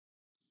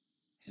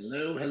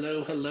Hello,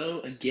 hello, hello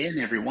again,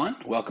 everyone.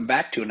 Welcome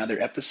back to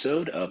another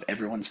episode of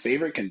everyone's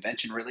favorite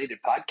convention related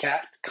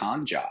podcast,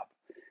 Con Job.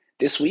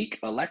 This week,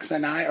 Alexa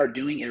and I are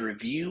doing a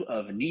review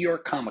of New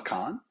York Comic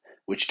Con,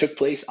 which took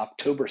place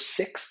October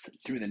 6th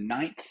through the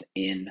 9th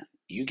in,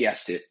 you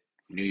guessed it,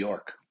 New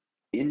York.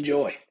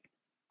 Enjoy.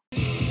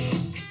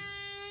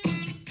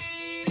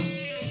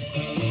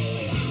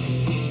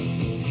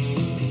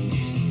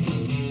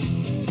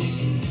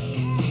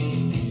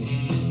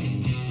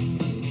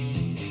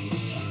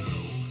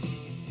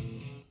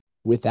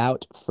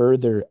 Without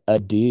further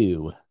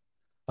ado,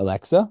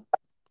 Alexa.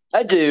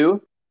 I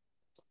do.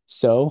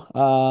 So,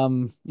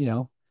 New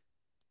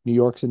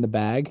York's in the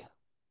bag.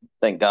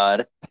 Thank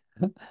God.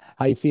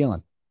 How you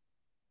feeling?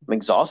 I'm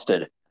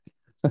exhausted.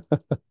 But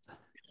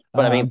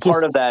I mean, part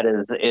Just of that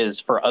is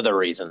for other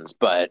reasons,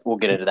 but we'll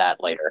get into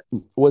that later.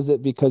 Was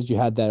it because you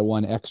had that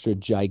one extra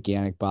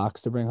gigantic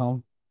box to bring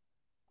home?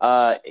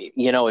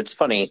 It's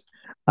funny.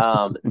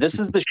 This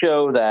is the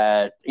show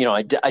that,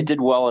 I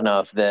did well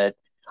enough that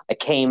I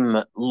came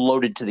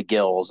loaded to the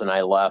gills and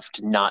I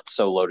left not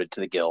so loaded to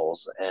the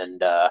gills.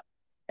 And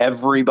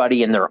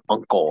everybody and their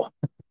uncle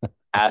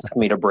asked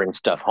me to bring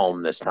stuff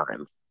home this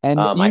time. And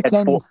I you had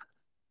can go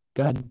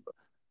ahead.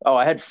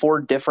 I had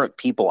four different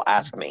people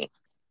ask me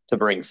to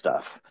bring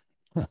stuff.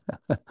 And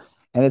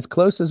as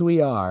close as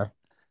we are,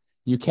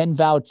 you can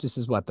vouch this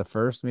is what, the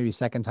first, maybe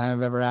second time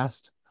I've ever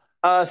asked?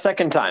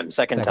 Second time,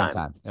 second Second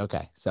time. time.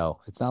 Okay. So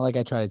it's not like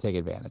I try to take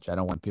advantage. I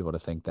don't want people to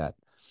think that.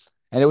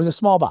 And it was a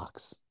small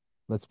box.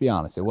 Let's be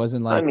honest. It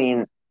wasn't I like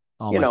mean,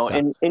 all my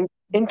stuff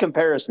in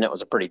comparison, it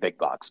was a pretty big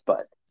box,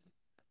 but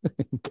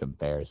in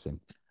comparison.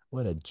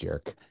 What a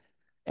jerk.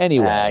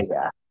 Anyway,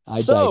 yeah.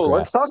 I So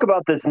let's digress. talk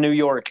about this New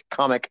York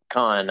Comic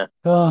Con.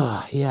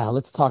 Oh, yeah,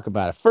 let's talk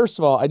about it. First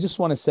of all, I just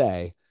want to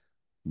say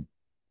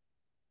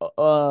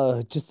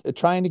just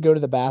trying to go to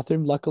the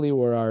bathroom. Luckily,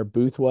 where our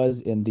booth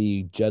was in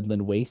the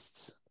Judlin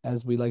Wastes,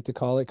 as we like to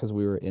call it, because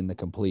we were in the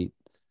complete,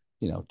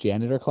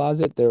 janitor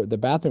closet. There, the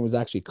bathroom was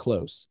actually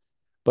close,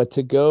 but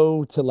to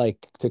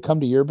come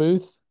to your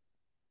booth,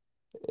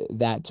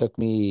 that took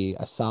me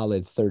a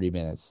solid 30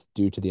 minutes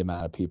due to the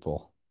amount of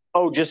people.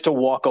 Oh, just to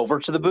walk over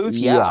to the booth?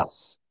 Yeah,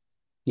 Yes,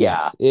 yeah,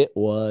 yes, it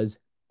was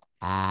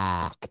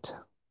packed.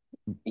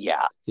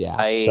 yeah. Yeah,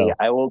 I so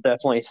I will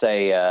definitely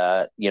say,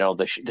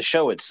 the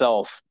show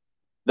itself,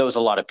 there was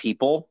a lot of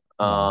people,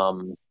 yeah.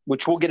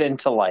 which we'll get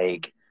into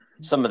like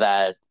some of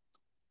that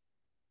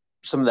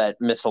some of that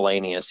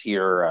miscellaneous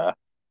here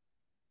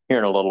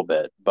in a little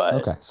bit, but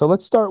Okay, so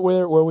let's start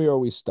where we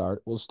always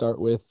start. We'll start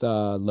with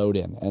load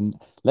in. And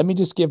let me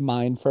just give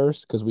mine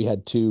first because we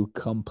had two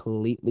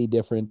completely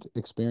different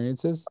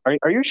experiences.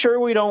 are you sure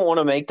we don't want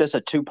to make this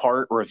a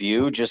two-part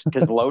review? Just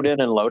because load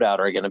in and load out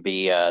are going to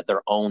be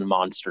their own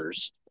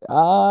monsters.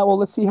 Well,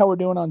 let's see how we're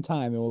doing on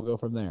time and we'll go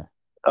from there.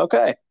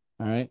 Okay.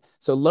 All right.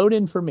 So load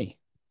in for me.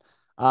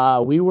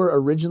 We were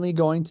originally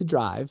going to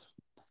drive,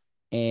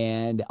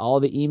 and all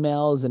the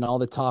emails and all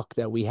the talk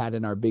that we had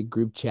in our big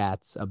group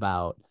chats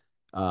about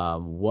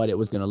what it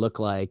was going to look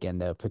like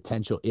and the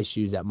potential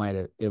issues that might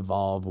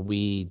evolve.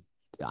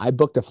 I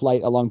booked a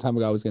flight a long time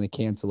ago. I was going to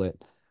cancel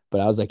it, but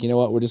I was like, you know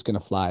what? We're just going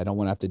to fly. I don't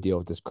want to have to deal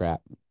with this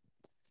crap.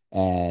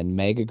 And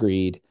Meg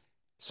agreed.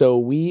 So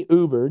we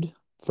Ubered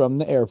from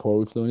the airport.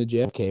 We flew into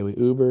JFK. We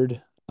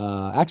Ubered.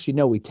 Actually,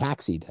 no, we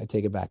taxied. I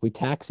take it back. We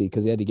taxied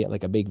because we had to get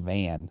like a big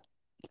van.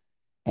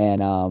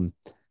 And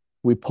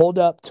we pulled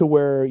up to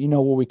where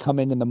we come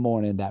in the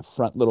morning, that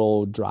front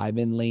little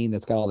drive-in lane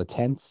that's got all the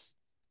tents.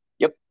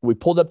 Yep. We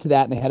pulled up to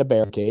that and they had a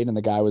barricade, and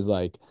the guy was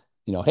like,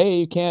 hey,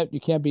 you can't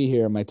be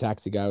here. And my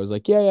taxi guy was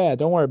like, yeah, yeah,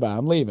 don't worry about it.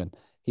 I'm leaving.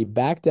 He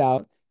backed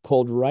out,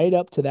 pulled right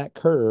up to that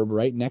curb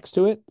right next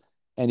to it,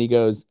 and he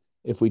goes,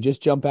 if we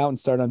just jump out and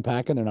start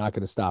unpacking, they're not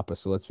going to stop us.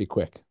 So let's be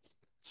quick.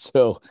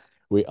 So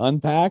we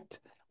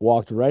unpacked,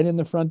 walked right in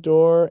the front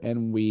door,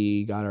 and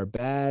we got our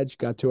badge,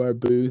 got to our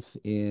booth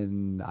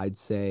in, I'd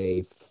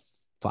say,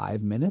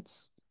 5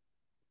 minutes.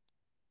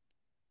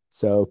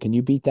 So can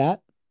you beat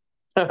that?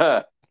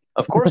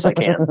 Of course I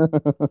can.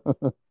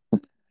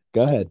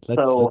 Go ahead.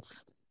 Let's So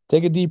let's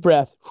take a deep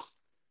breath.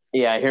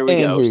 yeah, here we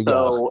And go. here you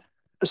go.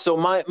 So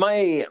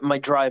my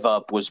drive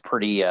up was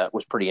pretty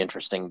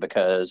interesting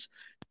because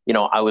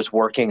I was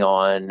working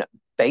on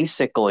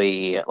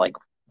basically like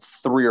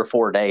 3 or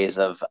 4 days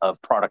of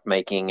product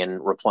making and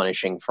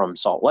replenishing from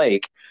Salt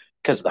Lake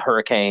because of the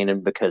hurricane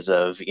and because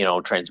of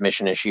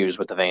transmission issues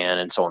with the van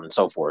and so on and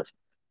so forth.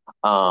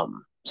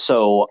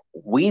 So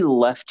we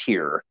left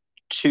here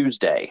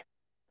Tuesday,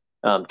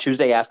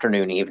 Tuesday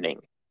afternoon,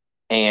 evening,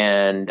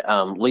 and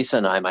Lisa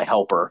and I, my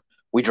helper,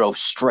 we drove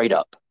straight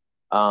up.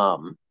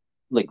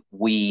 Like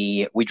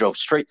we drove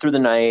straight through the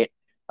night.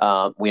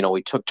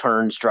 We took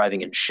turns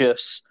driving in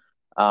shifts,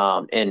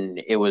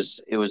 and it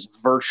was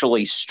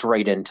virtually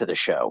straight into the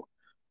show.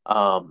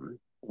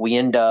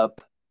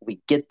 We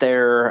get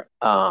there.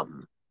 Oh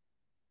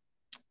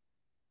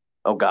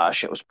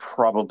gosh, it was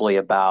probably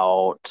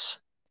about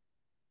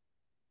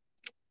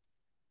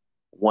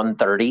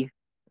 1:30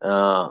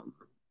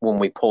 when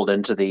we pulled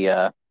into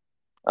the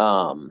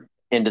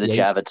into the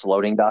Yeah, Javits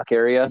loading dock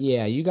area.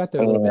 yeah, you got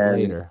there a little bit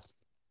And later.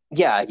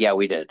 yeah,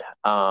 we did.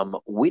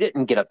 We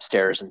didn't get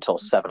upstairs until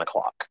 7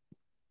 o'clock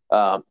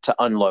to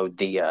unload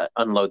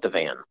the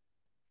van.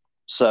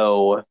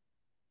 So,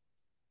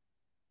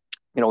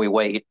 we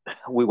wait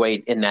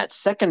in that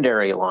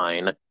secondary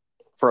line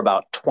for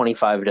about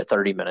 25 to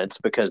 30 minutes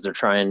because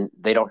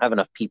they don't have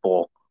enough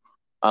people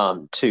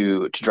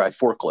to drive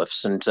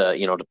forklifts and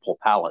to pull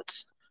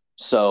pallets.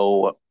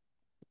 So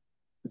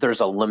there's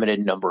a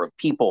limited number of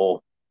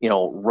people,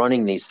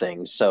 running these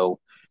things. So,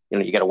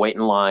 you got to wait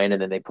in line,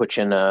 and then they put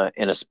you in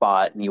a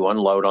spot, and you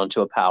unload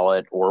onto a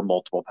pallet or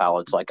multiple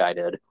pallets, like I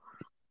did,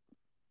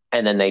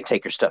 and then they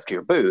take your stuff to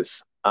your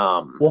booth.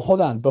 Well,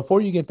 hold on.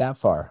 Before you get that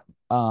far,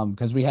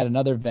 because we had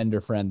another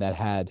vendor friend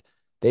that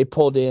they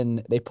pulled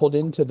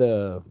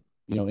into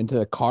into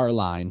the car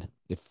line,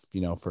 if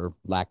for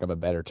lack of a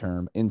better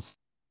term,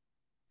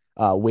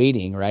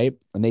 waiting, right?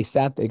 And they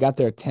got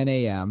there at 10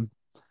 a.m.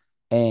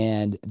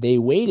 and they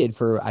waited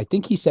for, I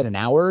think he said an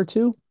hour or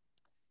two.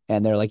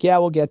 And they're like, yeah,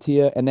 we'll get to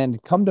you. And then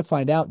come to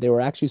find out, they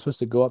were actually supposed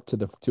to go up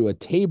to a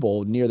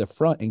table near the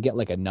front and get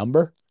like a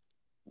number.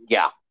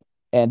 Yeah,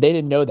 And they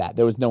didn't know that.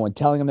 There was no one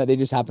telling them that. They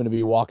just happened to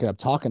be walking up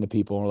talking to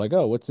people and were like,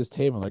 oh, what's this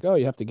table? I'm like, oh,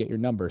 you have to get your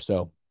number.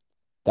 So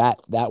that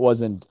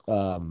wasn't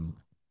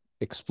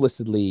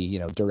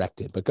explicitly,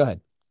 directed. But go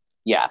ahead.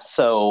 yeah.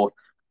 So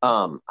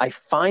I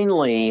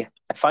finally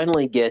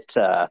get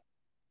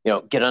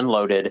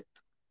unloaded,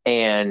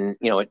 and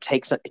it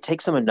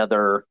takes them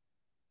another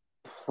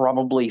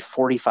probably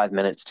 45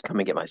 minutes to come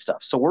and get my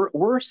stuff. So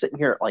we're sitting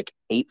here at like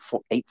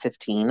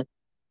 8:15,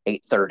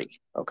 8:30.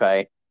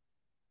 Okay.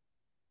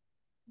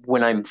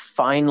 When I'm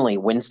finally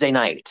Wednesday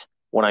night,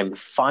 when I'm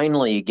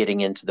finally getting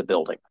into the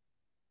building,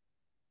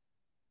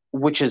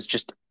 which is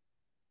just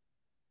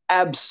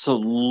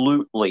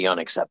absolutely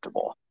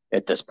unacceptable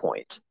at this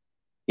point.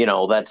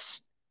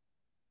 That's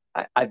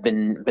I've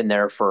been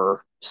there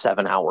for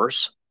 7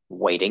 hours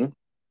waiting.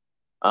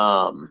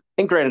 And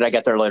granted, I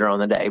got there later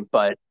on in the day,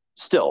 but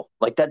still,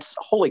 like, that's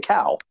holy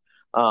cow.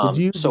 Did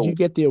you So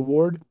get the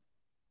award?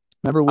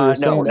 Remember we were no,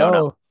 saying, no,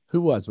 no. oh,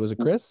 who was it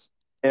Chris?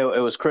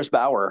 It was Chris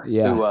Bauer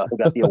Yeah. who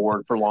got the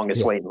award for longest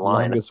Yeah. wait in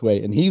line. Longest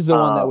wait. And he's the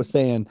one that was Um,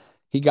 saying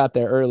he got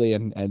there early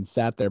and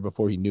sat there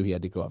before he knew he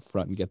had to go up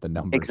front and get the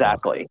number. So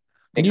exactly,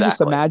 can you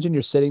just exactly. imagine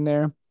you're sitting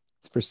there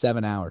for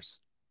 7 hours?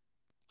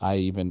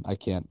 I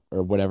can't,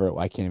 or whatever.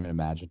 I can't even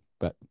imagine.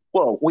 But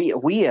Well,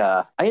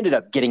 I ended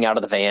up getting out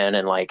of the van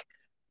and like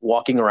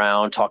walking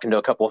around, talking to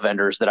a couple of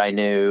vendors that I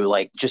knew,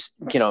 like just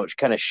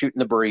kind of shooting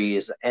the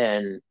breeze,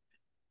 and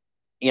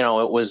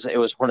it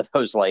was one of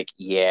those like,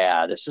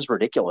 yeah, this is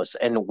ridiculous,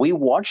 and we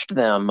watched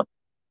them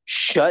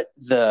shut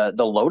the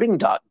loading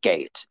dock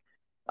gate.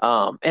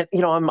 And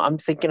I'm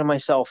thinking to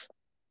myself,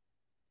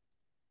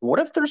 what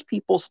if there's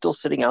people still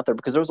sitting out there,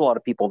 because there was a lot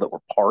of people that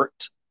were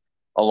parked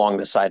along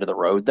the side of the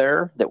road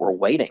there that were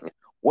waiting.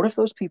 What if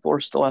those people are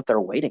still out there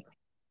waiting?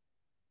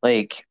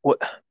 Like,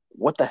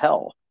 what the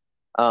hell?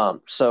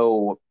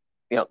 So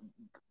you know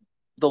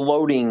the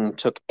loading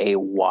took a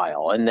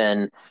while, and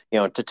then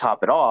to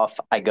top it off,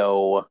 I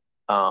go.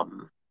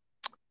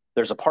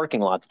 There's a parking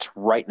lot that's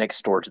right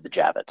next door to the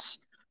Javits,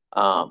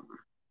 um,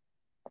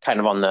 kind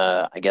of on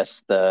the, I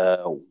guess,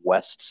 the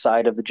west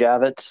side of the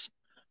Javits,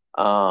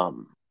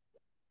 um,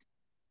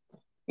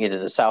 either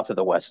the south or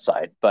the west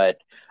side. But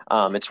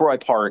it's where I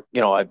park.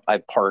 I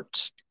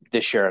parked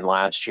this year and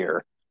last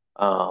year.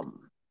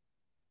 Um,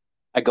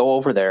 I go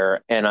over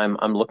there, and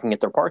I'm looking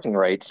at their parking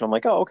rates, and I'm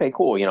like, oh, okay,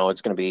 cool.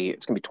 It's gonna be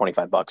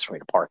 $25 for me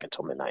to park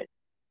until midnight.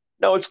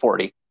 No, it's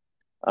 40.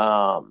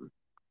 Um,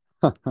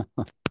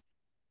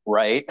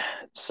 right.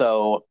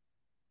 So,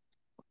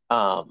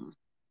 um,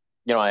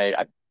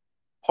 I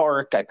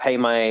park, I pay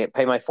my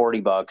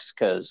 $40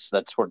 because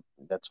that's what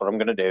I'm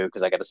gonna do,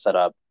 because I got to set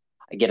up.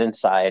 I get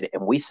inside,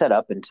 and we set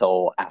up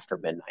until after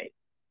midnight.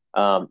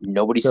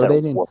 Nobody so said a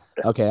they didn't. word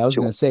Okay, I was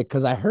to gonna say us.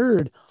 because I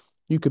heard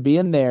you could be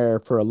in there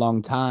for a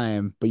long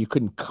time, but you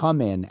couldn't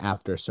come in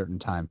after a certain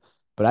time.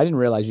 But I didn't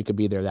realize you could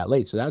be there that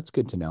late. So that's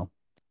good to know.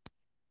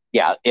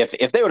 Yeah,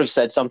 if they would have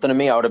said something to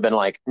me, I would have been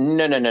like,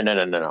 no, no, no, no,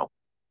 no, no, no,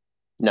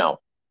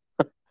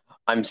 no,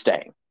 I'm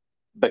staying,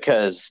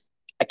 because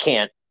I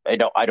can't. I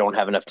don't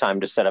have enough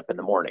time to set up in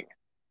the morning.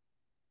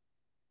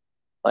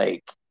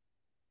 Like,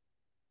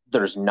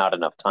 there's not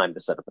enough time to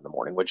set up in the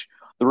morning, which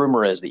the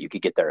rumor is that you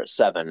could get there at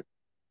 7,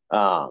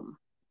 um,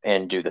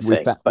 and do the thing.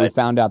 We But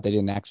found out they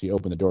didn't actually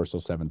open the doors till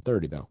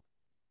 7:30 though.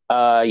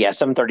 yeah,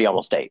 7:30,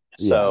 almost 8.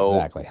 Yeah, So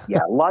exactly.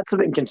 yeah, lots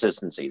of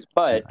inconsistencies.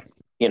 But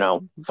Right.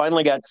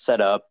 finally got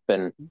set up,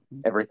 and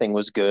everything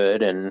was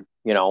good. And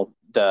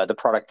the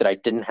product that I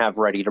didn't have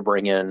ready to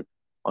bring in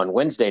on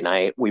Wednesday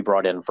night, we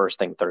brought in first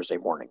thing Thursday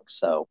morning.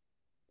 So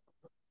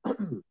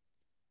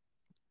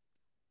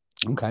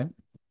Okay.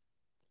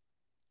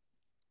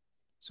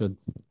 So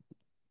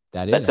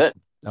that is that's it. it.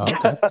 Oh,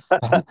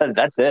 okay.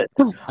 That's it.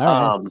 All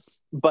right.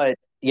 But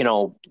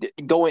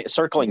going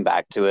circling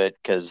back to it,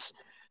 because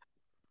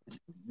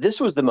this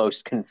was the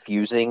most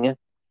confusing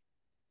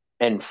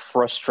and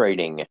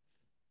frustrating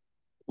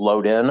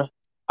load in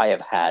I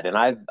have had, and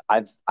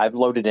I've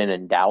loaded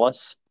in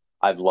Dallas.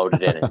 I've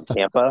loaded in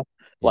Tampa.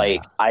 Yeah.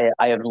 Like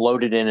I have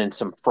loaded in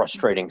some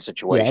frustrating Yeah, and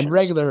situations.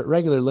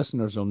 regular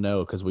listeners will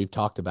know because we've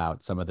talked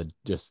about some of the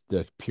just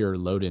the pure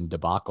load-in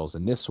debacles,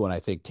 and this one I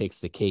think takes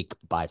the cake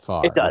by It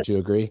far. Would you does.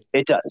 agree?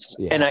 It does.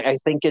 And Yeah. I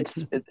think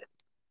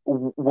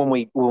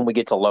when we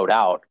get to load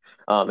out,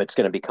 it's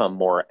going to become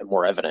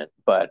more evident.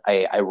 But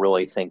I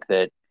really think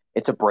that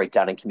it's a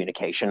breakdown in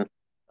communication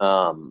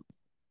um,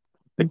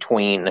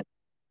 between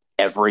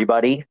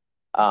everybody,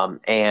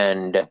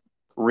 and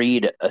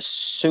Reed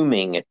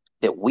assuming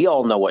that we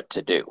all know what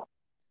to do.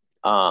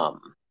 Um,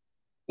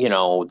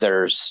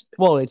 there's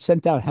Well, it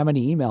sent out how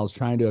many emails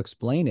trying to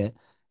explain it,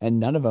 and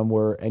none of them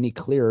were any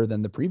clearer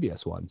than the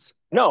previous ones.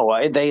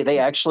 no, they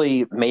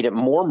actually made it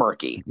more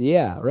murky.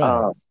 Yeah,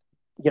 right. Um,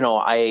 you know,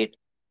 I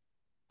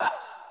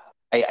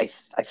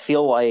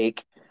feel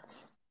like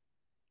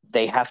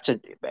they have to,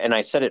 and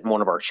I said it in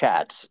one of our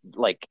chats,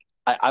 like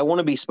I want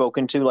to be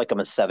spoken to like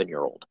I'm a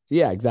 7-year old.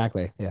 Yeah,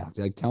 exactly. Yeah.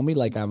 Like tell me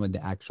like I'm an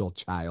actual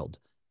child.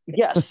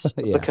 Yes,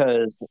 Yeah.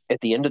 because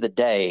at the end of the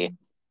day,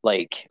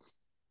 like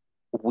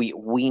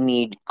we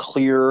need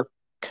clear,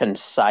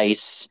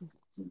 concise,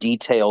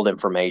 detailed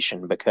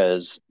information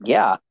because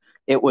yeah,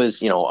 it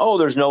was,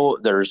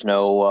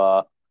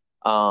 oh,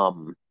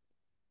 um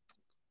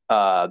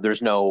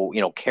there's no,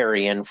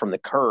 carry in from the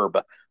curb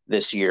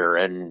this year.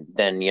 And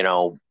then,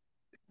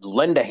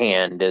 lend a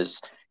hand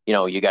is,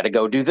 you got to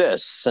go do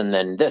this and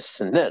then this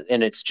and that.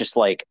 And it's just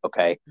like,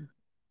 okay,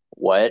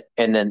 what?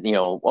 And then,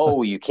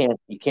 oh, you can't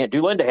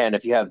do lend a hand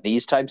if you have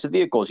these types of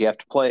vehicles. You have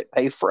to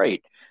pay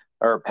freight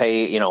or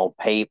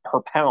pay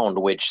per pound,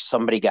 which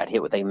somebody got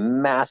hit with a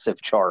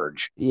massive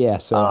charge. Yeah,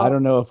 so I Um,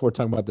 don't know if we're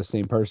talking about the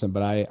same person,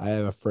 but I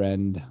have a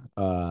friend,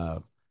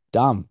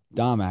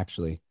 Dom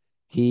actually.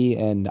 He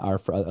and our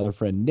other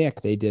friend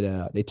Nick, they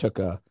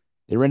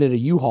rented a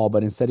U-Haul,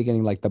 but instead of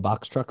getting like the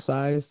box truck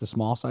size, the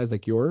small size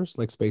like yours,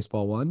 like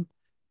Spaceball One,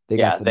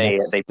 yeah, they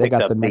they picked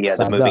got up the the next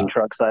the size moving up.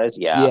 truck size.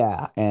 Yeah.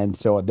 Yeah, and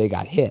so they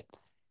got hit,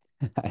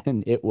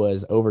 and it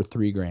was over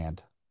 3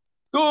 grand.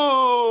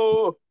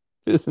 Oh,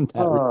 Isn't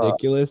that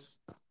ridiculous?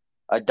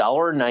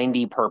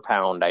 $1.90 per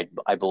pound,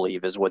 I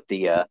believe, is what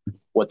the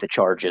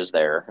charge is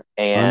there.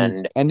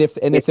 And And if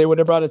it they would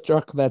have brought a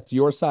truck that's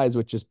your size,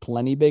 which is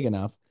plenty big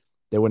enough,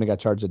 they wouldn't have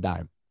got charged a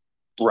dime.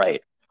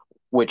 right,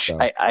 which So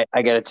I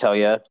got to tell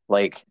you,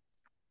 like,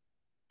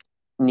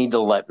 need to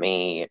let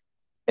me.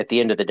 At the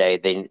end of the day,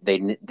 they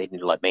need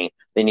to let me.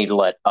 They need to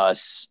let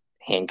us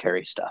hand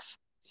carry stuff.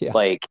 yeah.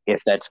 Like,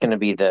 if that's going to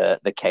be the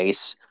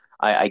case,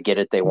 I get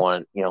it. They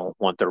want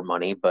their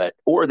money, but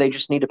or they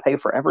just need to pay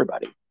for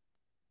everybody,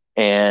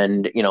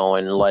 and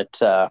let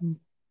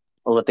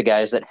the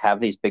guys that have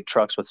these big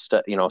trucks with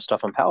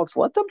stuff on pallets,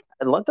 let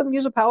them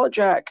use a pallet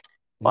jack.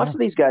 Yeah. Lots of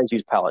these guys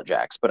use pallet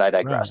jacks, but I Right.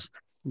 digress.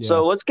 Yeah.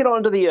 So let's get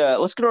on to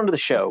the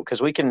show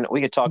because we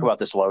could talk about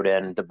this load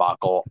in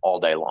debacle all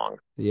day long.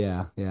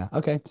 Yeah. Yeah.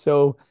 Okay.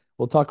 So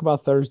we'll talk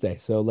about Thursday.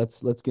 So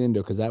let's get into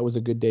it because that was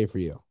a good day for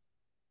you.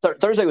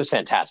 Thursday was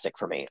fantastic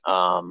for me.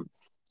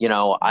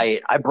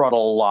 I brought a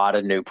lot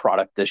of new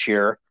product this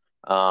year.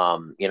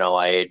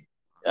 I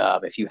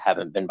if you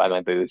haven't been by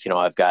my booth,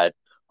 I've got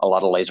a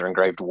lot of laser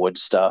engraved wood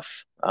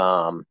stuff,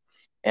 and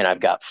I've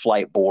got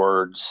flight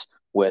boards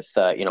with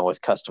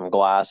custom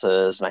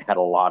glasses, and I had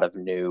a lot of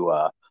new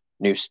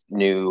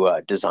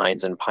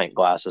designs and pint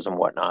glasses and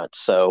whatnot.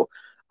 So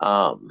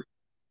um,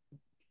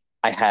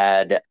 I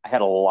had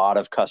a lot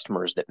of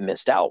customers that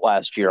missed out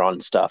last year on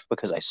stuff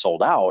because I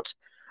sold out,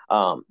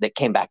 that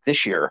came back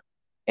this year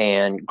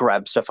and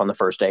grabbed stuff on the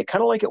first day,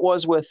 kind of like it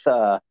was with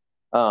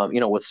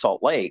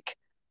Salt Lake.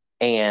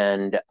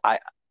 And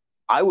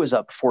I was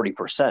up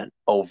 40%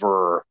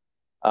 over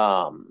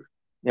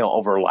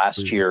last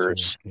Previous year.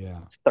 year's Yeah.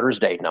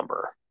 Thursday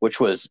number, which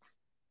was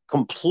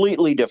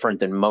completely different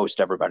than most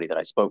everybody that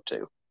I spoke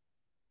to.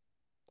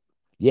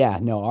 Yeah.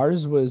 No,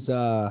 ours was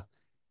I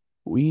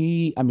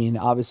mean,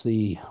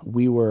 obviously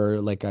we were,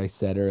 like I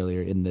said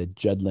earlier, in the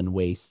Judlin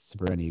Wastes.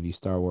 For any of you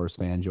Star Wars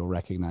fans, you'll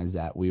recognize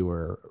that we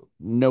were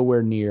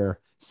nowhere near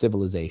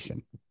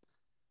civilization.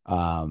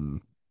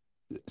 Um,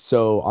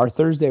 so our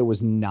Thursday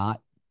was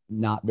not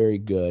very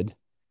good.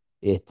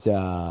 It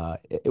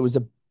was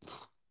a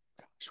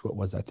what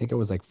was it? I think it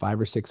was like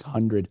 500 or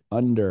 600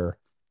 under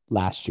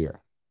last year.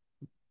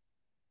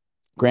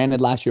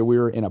 Granted, last year we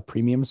were in a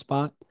premium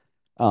spot,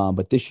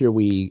 but this year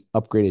we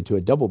upgraded to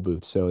a double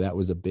booth, so that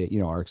was a bit,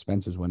 our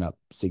expenses went up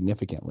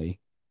significantly,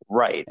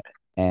 Right.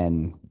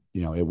 and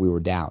we were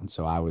down.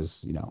 So I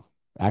was,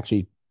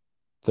 actually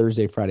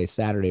Thursday, Friday,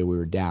 Saturday we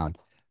were down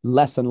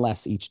less and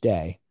less each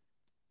day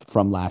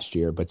from last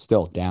year, but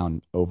still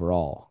down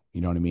overall.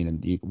 You know what I mean?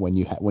 And when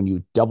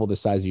you double the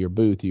size of your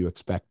booth, you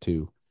expect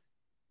to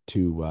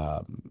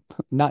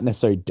not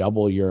necessarily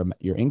double your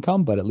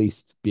income, but at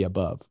least be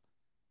above.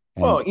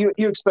 And Well,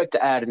 you expect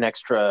to add an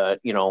extra,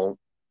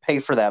 pay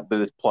for that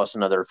booth plus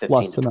another 15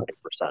 plus to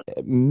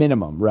 20%.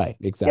 minimum, right?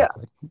 Yeah,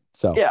 Exactly.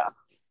 So yeah.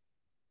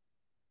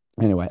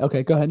 anyway,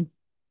 okay, go ahead.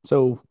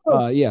 So,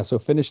 Oh, yeah. So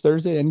finish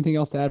Thursday. Anything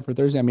else to add for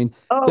Thursday? I mean,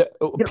 oh, you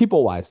know,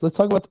 people wise, let's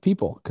talk about the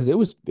people because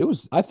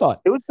I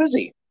thought it was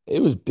busy.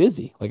 it was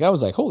busy. Like I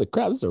was like, holy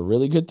crap, this is a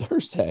really good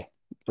Thursday,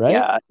 right?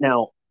 Yeah.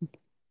 Now,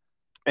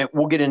 and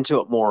we'll get into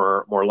it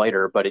more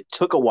later, but it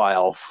took a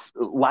while.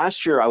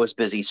 Last year, I was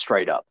busy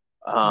straight up.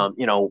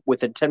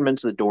 Within 10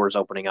 minutes of the doors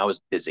opening, I was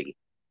busy.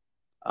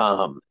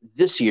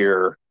 This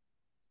year,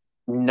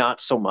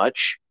 not so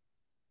much.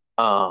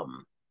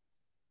 Um,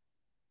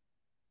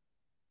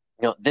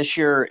 this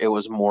year it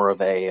was more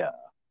of a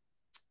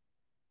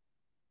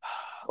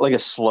like a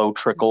slow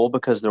trickle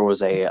because there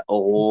was a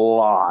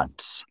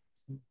lot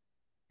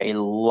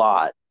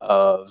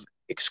of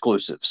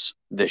exclusives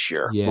this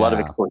year. A lot of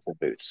Yeah, exclusive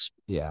booths.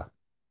 yeah.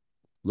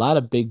 A lot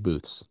of big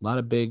booths, a lot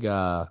of big,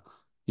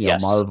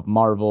 Yes.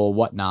 Marvel,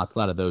 whatnots, a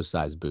lot of those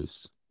size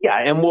booths. Yeah,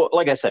 and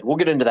like I said, we'll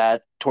get into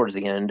that towards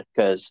the end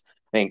because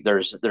I think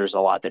there's a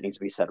lot that needs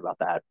to be said about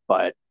that.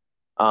 But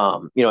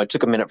it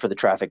took a minute for the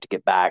traffic to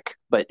get back,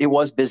 but it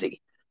was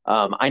busy.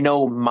 I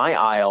know my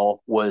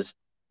aisle was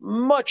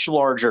much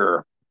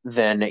larger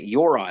than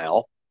your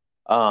aisle.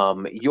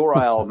 Your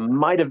aisle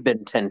might have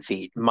been 10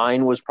 feet.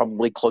 Mine was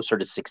probably closer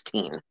to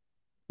 16.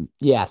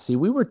 Yeah, see,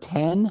 we were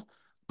 10,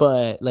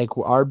 but like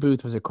our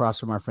booth was across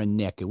from our friend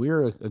Nick, and we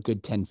were a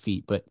good 10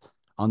 feet. But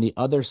on the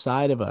other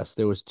side of us,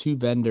 there was two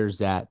vendors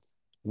that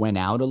went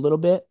out a little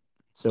bit.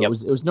 So Yep.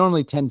 it was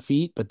normally 10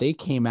 feet, but they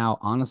came out,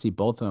 honestly,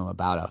 both of them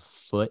about a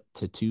foot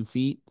to 2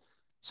 feet.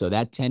 So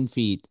that 10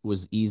 feet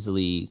was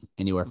easily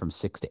anywhere from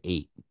 6 to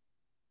 8,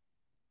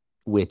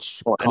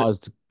 which Well,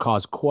 and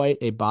caused quite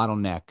a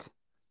bottleneck.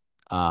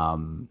 I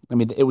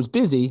mean, it was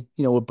busy,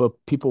 but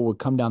people would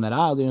come down that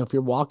aisle. If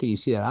you're walking, you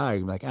see that aisle,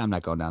 you're like, I'm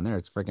not going down there.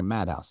 It's a freaking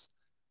madhouse.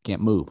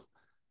 Can't move.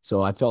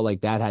 So I felt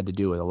like that had to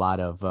do with a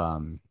lot of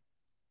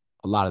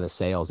the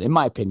sales, in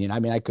my opinion. I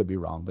mean, I could be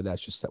wrong, but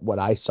that's just what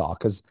I saw.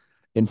 Because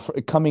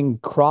coming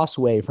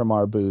crossway from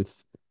our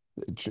booth,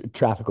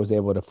 traffic was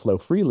able to flow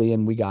freely,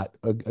 and we got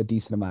a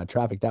decent amount of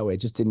traffic that way.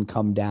 It just didn't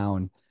come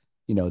down,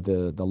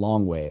 the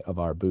long way of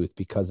our booth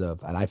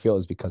and I feel it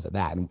was because of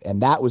that,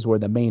 and that was where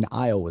the main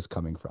aisle was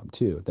coming from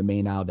too, the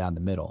main aisle down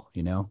the middle.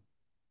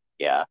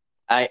 yeah,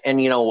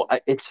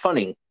 it's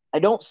funny. I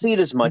don't see it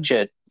as much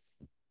at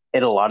a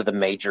lot of the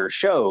major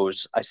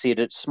shows. I see it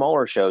at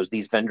smaller shows.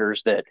 These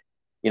vendors that,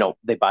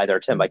 they buy their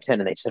 10 by 10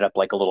 and they set up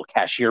like a little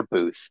cashier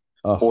booth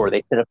or Oh,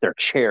 they set up their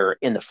chair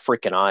in the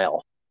freaking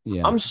aisle.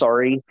 yeah, I'm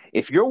sorry.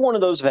 If you're one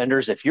of those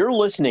vendors, if you're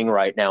listening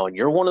right now and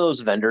you're one of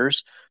those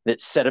vendors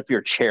that set up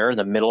your chair in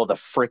the middle of the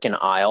freaking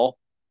aisle,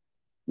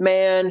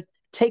 man,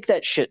 take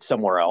that shit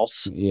somewhere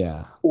else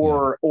yeah, yeah,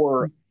 or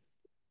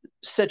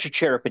set your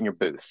chair up in your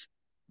booth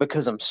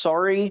because I'm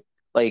sorry,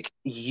 like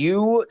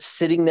you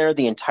sitting there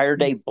the entire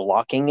day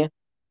blocking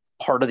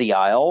part of the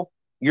aisle,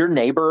 your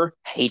neighbor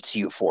hates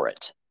you for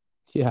it.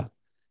 yeah.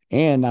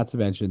 And not to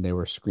mention they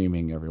were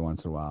screaming every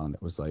once in a while, and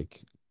it was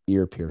like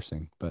ear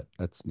piercing, but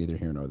that's neither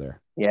here nor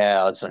there.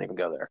 Yeah, let's not even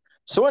go there.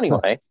 So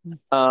anyway,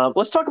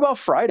 let's talk about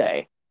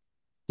Friday.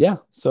 Yeah,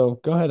 so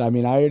go ahead. I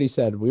mean, I already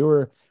said we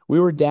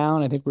were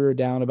down. I think we were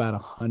down about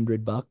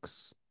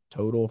 $100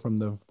 total from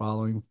the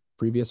following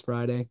previous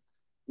Friday.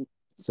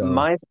 So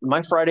My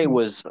Friday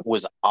was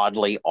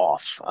oddly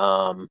off.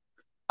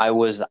 I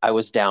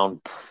was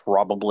down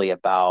probably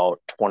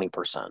about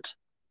 20%.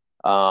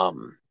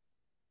 Um,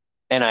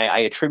 and I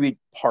attribute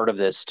part of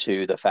this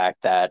to the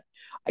fact that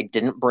I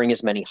didn't bring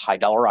as many high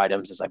dollar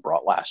items as I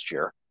brought last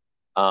year.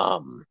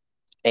 Um,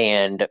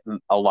 and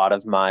a lot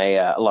of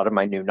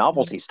my new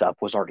novelty stuff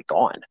was already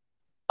gone,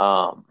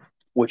 um,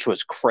 which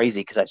was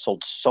crazy because I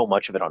sold so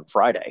much of it on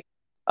Friday.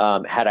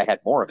 Had I had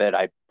more of it,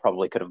 I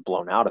probably could have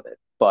blown out of it.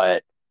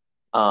 But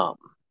um,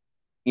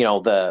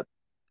 the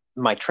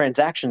my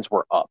transactions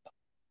were up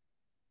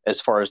as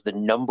far as the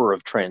number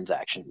of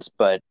transactions,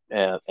 but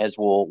as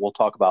we'll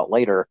talk about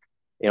later,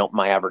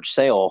 my average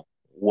sale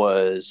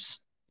was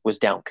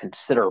down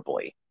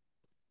considerably,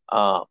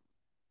 um,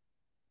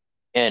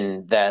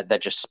 and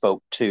that just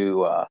spoke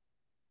to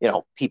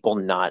people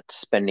not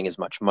spending as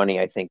much money.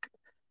 I think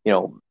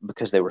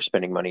because they were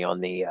spending money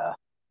on the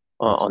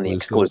exclusives.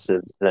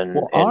 exclusives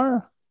Well,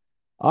 and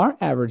our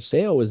average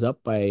sale was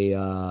up by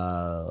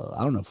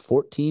I don't know,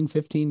 14,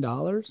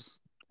 $15.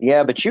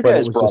 yeah, but you But it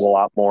guys was brought a just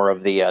lot more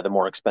of the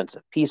more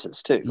expensive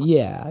pieces too.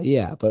 yeah,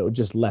 yeah, but it was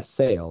just less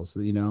sales,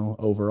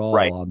 overall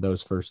Right. on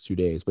those first 2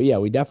 days. But yeah,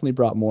 we definitely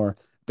brought more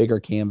bigger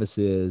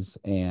canvases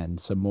and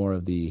some more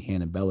of the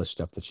hand embellished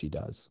stuff that she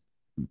does.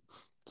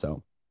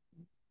 So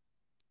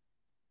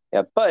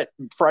Yeah, but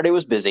Friday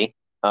was busy.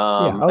 yeah,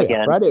 oh yeah,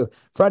 Again,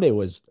 Friday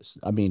was,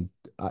 I mean,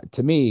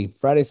 to me,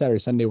 Friday, Saturday,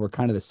 Sunday were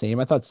kind of the same.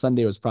 I thought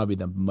Sunday was probably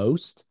the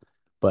most,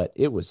 but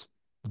it was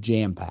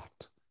jam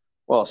packed.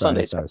 well,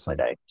 Friday, Sunday's Saturday, family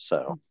Sunday. day,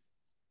 so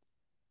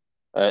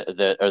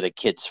the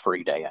kids'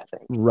 free day, I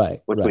think,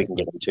 Right, which we right. can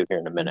get into here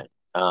in a minute.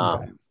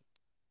 Okay.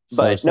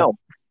 So, But no,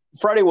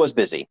 Friday was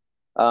busy.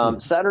 yeah.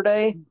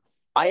 Saturday,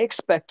 I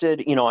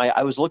expected,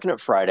 I was looking at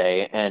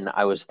Friday and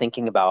I was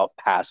thinking about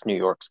past New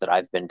Yorks that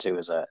I've been to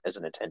as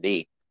an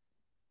attendee,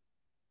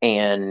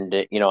 and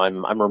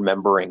I'm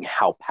remembering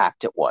how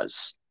packed it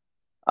was.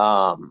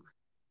 Um,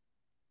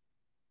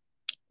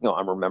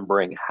 I'm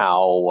remembering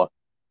how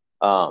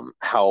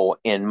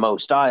in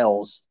most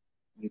aisles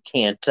you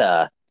can't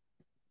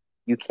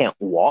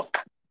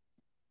walk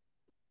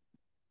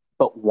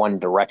but one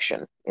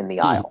direction in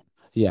the aisle.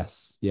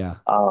 Yes. Yeah.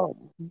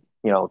 Um,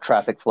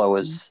 traffic flow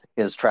is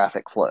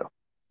traffic flow.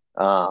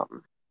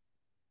 Um,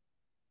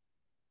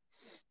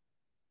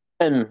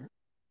 and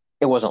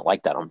it wasn't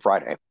like that on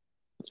Friday.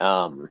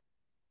 Um,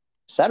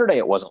 Saturday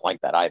it wasn't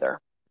like that either.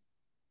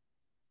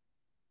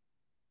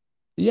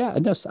 Yeah.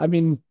 No, I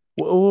mean,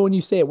 when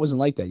you say it wasn't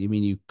like that, you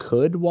mean you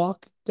could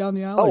walk down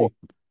the aisle, or Oh,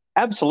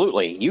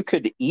 absolutely. You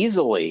could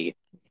easily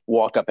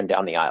walk up and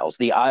down the aisles.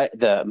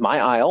 The my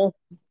aisle,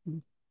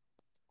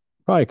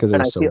 probably because it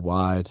and was I so feel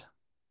wide?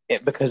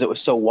 it because it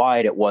was so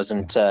wide,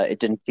 Yeah. it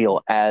didn't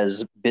feel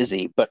as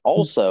busy. But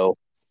also,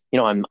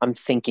 I'm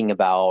thinking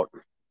about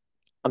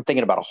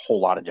a whole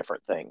lot of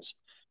different things.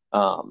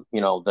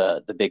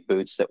 The big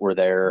booths that were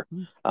there,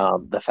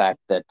 the fact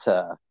that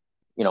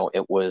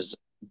it was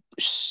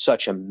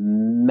such a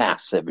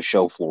massive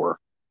show floor.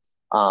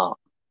 Um,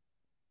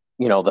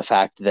 the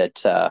fact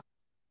that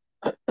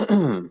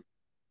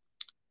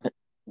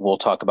we'll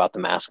talk about the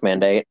mask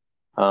mandate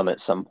at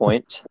some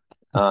point.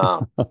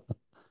 Um,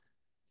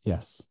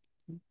 Yes.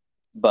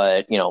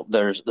 but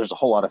there's a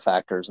whole lot of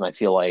factors, and I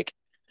feel like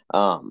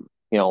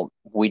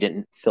we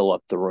didn't fill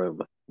up the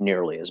room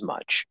nearly as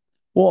much.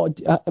 Well,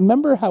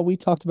 remember how we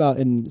talked about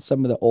in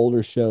some of the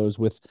older shows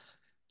with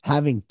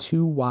having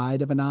too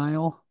wide of an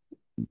aisle?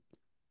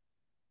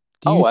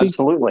 Do you Oh, think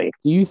absolutely.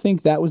 do you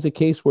think that was the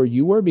case where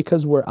you were?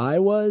 Because where I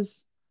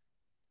was,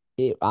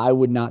 I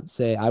would not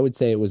say, I would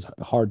say it was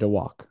hard to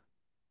walk.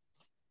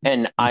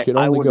 And You could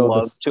I only would go the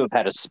love to have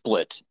had a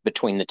split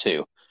between the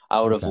two.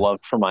 I would have okay.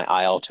 loved for my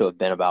aisle to have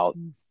been about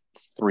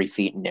 3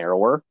 feet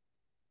narrower.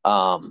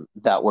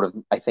 That would have,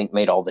 I think,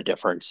 made all the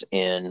difference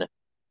in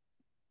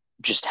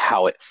just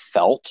how it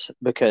felt.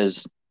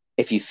 Because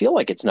if you feel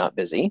like it's not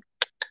busy,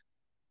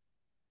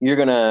 you're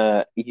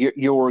gonna be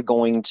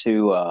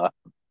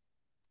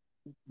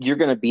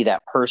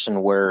that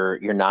person where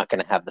you're not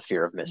gonna have the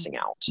fear of missing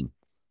out.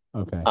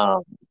 Okay.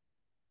 Um,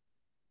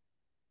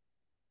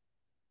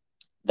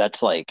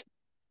 that's like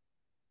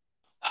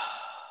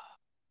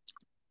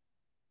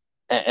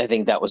I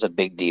think that was a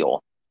big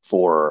deal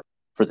for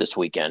this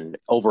weekend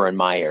over in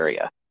my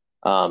area.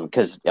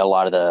 Because a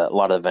lot of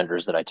the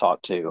vendors that I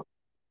talked to,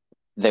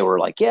 they were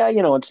like, yeah,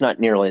 it's not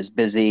nearly as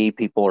busy.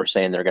 People are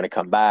saying they're going to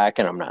come back,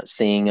 and I'm not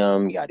seeing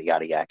them. Yada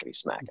yada yakety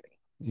smackety.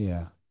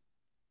 Yeah.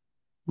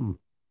 Hmm.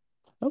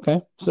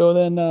 Okay. So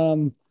then, I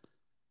So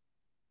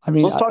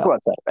mean, let's talk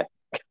about Saturday.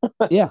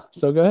 yeah.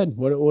 So go ahead.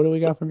 What do we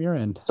So, got from your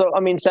end? so I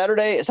mean,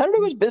 Saturday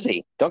was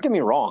busy. Don't get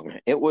me wrong.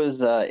 It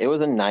was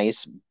a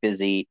nice,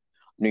 busy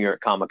New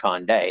York Comic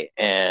Con day,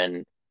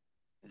 and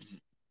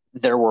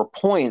there were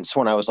points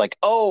when I was like,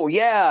 oh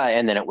yeah,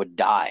 and then it would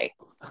die.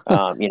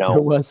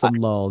 There was some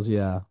lulls.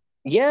 Yeah.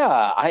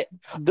 Yeah,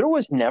 there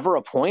was never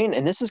a point,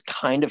 and this is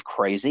kind of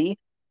crazy.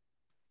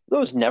 There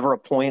was never a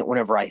point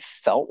whenever I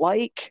felt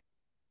like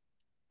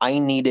I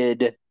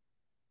needed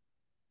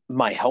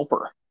my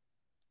helper.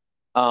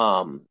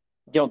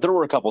 There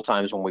were a couple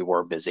times when we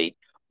were busy,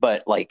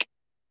 but like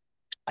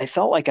I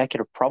felt like I could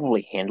have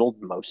probably handled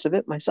most of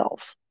it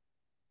myself.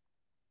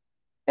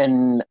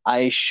 And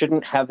I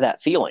shouldn't have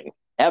that feeling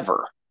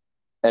ever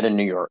at a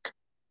New York.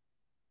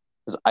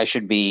 'Cause I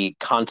should be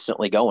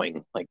constantly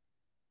going, like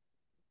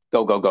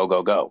go, go, go,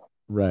 go, go.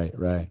 Right.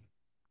 Right.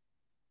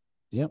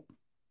 Yep.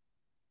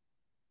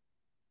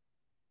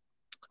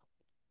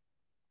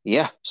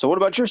 Yeah. So what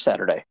about your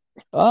Saturday?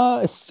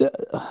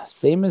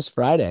 Same as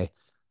Friday.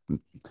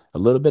 A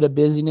little bit of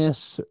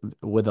busyness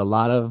with a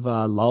lot of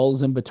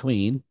lulls in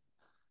between.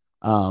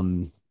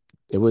 Um,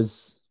 it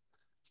was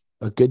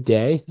a good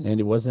day and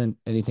it wasn't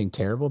anything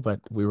terrible, but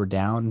we were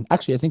down.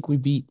 Actually, I think we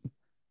beat.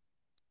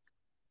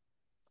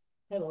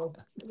 Hello.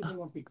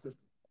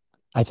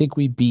 I think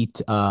we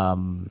beat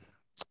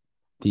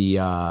the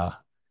uh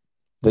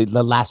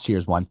the last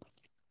year's one.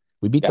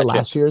 We beat the Gotcha.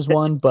 last year's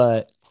one,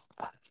 but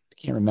I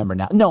can't remember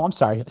now. No, I'm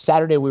sorry.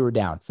 Saturday we were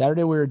down.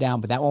 Saturday we were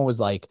down, but that one was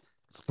like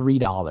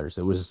 $3.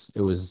 It was,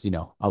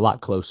 a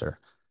lot closer.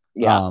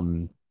 Yeah.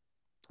 Um,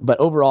 but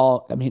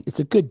overall, I mean, it's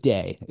a good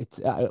day.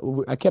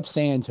 I kept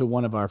saying to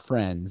one of our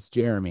friends,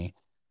 Jeremy,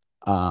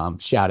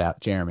 shout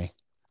out Jeremy.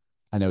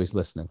 I know he's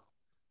listening.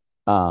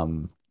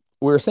 Um,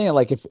 we were saying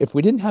like if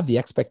we didn't have the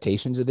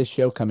expectations of this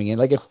show coming in,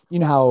 like if you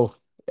know how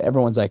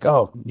everyone's like,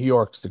 oh, New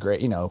York's the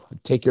great,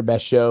 take your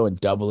best show and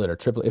double it or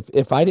triple it.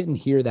 If I didn't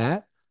hear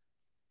that,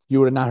 you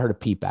would have not heard a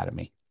peep out of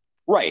me.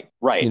 Right.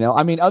 Right.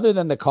 I mean, other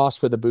than the cost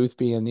for the booth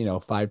being,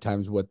 5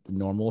 times what the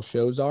normal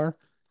shows are.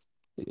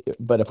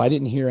 But if I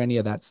didn't hear any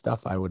of that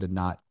stuff, I would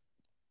have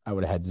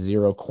had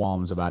zero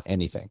qualms about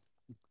anything.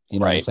 You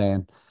know what I'm Right.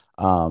 saying?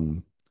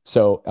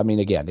 So I mean,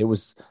 again, it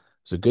was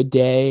a good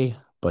day,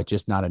 but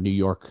just not a New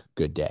York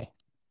good day,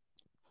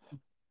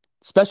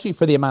 especially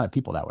for the amount of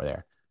people that were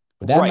there.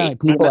 With that amount Right. of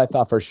people, I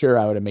thought for sure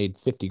I would have made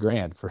 50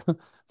 grand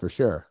for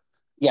sure.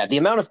 Yeah, the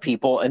amount of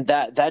people, and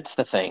that's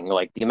the thing.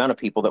 Like the amount of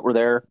people that were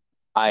there,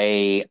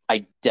 I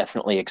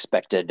definitely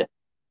expected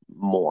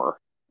more.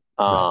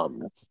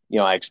 Right.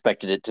 I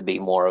expected it to be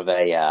more of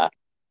a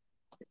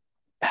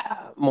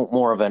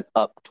more of an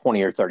up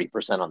 20 or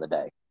 30% on the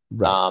day.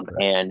 Right.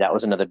 Right. And that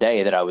was another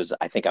day that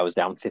I think I was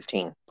down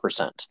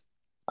 15%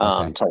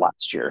 Okay. to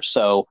last year.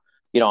 So,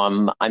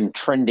 I'm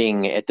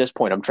trending at this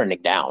point, I'm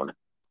trending down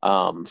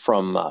from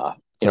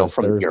To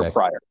from the year Thursday.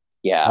 prior.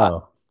 Yeah.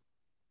 Oh,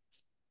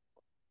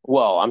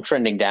 Well, I'm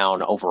trending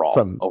down overall.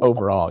 from Overall.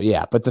 overall,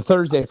 yeah. But the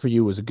Thursday for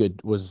you was a good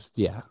was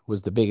yeah,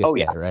 was the biggest Oh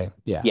yeah. day, right?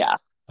 Yeah. Yeah.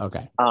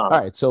 Okay. All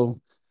Um, right. So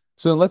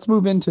let's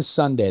move into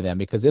Sunday then,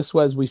 because this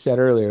was, we said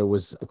earlier,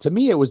 was to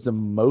me it was the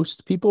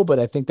most people, but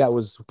I think that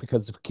was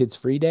because of kids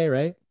free day,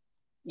 right?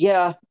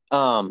 yeah.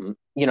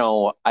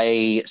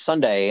 I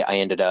Sunday I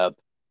ended up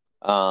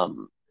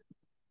um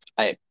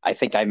I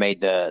think I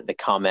made the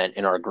comment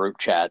in our group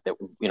chat that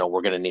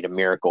we're going to need a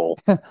miracle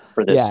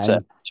for this Yeah,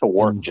 to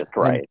work and just and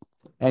right.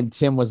 and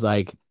Tim was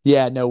like,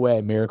 "Yeah, no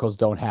way, miracles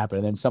don't happen."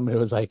 And then somebody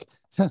was like,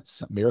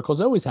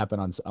 "Miracles always happen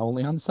on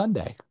only on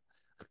Sunday."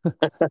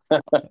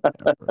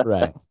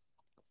 Right.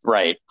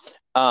 Right.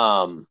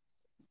 Um,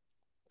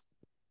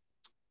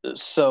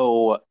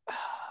 so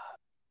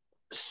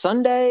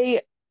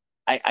Sunday,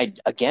 I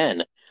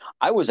again,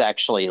 I was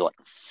actually like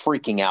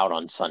freaking out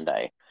on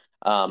Sunday.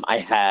 I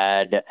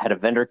had a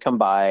vendor come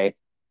by,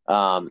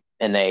 and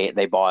they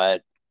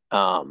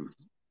um,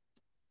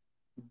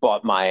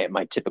 bought my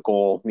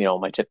typical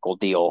my typical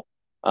deal.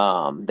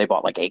 They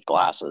bought like 8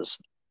 glasses,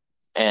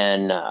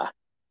 and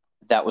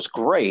that was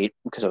great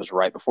because it was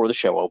right before the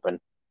show opened.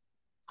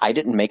 I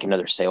didn't make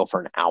another sale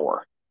for an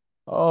hour.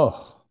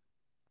 Oh,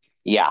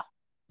 Yeah.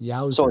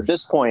 So at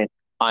this yowzers. point,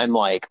 I'm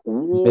like,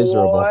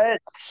 Miserable.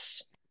 what?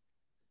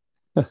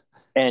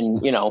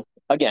 And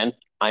again,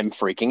 I'm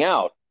freaking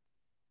out.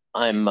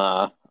 I'm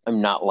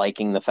not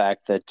liking the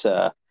fact that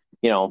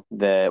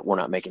that we're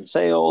not making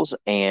sales,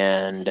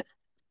 and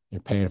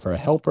You're paying for a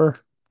helper.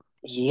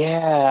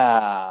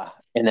 yeah.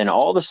 And then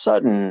all of a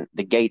sudden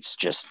the gates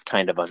just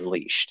kind of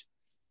unleashed.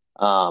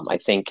 I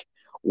think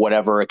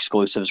whatever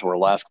exclusives were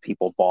left,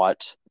 people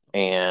bought,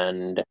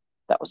 and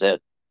that was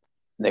it.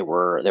 They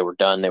were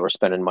done. They were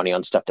spending money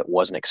on stuff that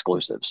wasn't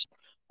exclusives.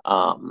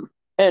 Um,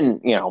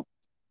 and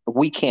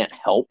we can't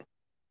help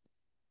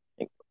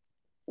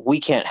we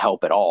can't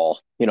help at all,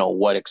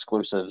 what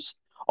exclusives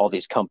all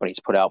these companies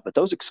put out, but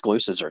those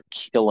exclusives are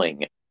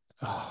killing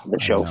Oh, the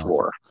I show know.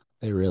 floor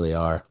They really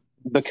are.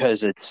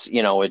 because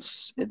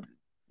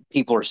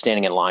people are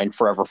standing in line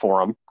forever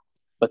for them.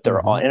 But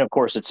they're all, Hmm. and of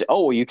course it's,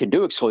 oh, you can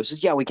do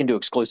exclusives. Yeah, we can do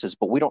exclusives,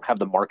 but we don't have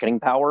the marketing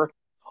power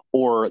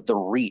or the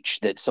reach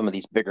that some of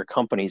these bigger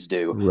companies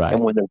do. And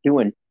Right. when they're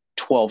doing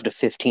 12 to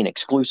 15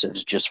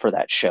 exclusives just for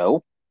that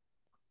show,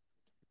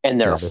 and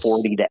they're Yeah, this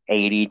 40 to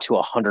 80 to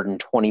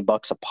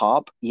 $120 a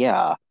pop,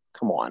 yeah,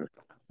 come on.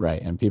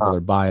 right. And people Uh, are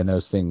buying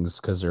those things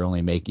because they're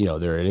only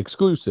they're an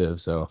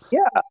exclusive. So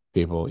yeah,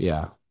 people,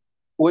 yeah.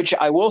 which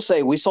I will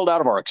say we sold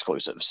out of our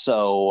exclusives,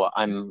 so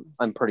I'm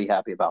pretty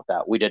happy about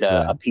that. We did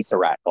a Right. pizza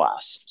rat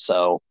glass,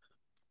 so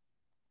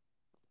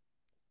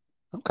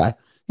Okay.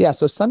 Yeah.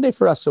 So Sunday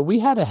for us, so we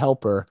had a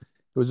helper.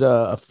 It was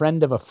a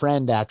friend of a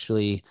friend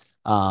actually,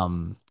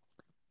 um,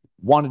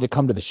 wanted to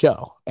come to the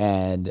show.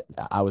 And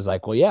I was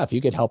like, well, yeah, if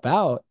you could help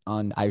out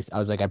on, I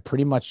was like, I'm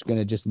pretty much going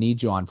to just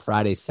need you on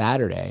Friday,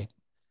 Saturday.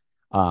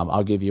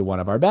 I'll give you one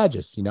of our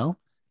badges, you know?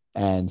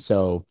 And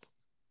so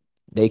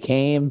they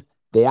came,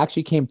 they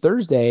actually came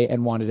Thursday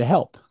and wanted to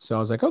help. So I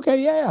was like,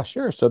 okay, yeah, yeah,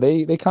 sure. So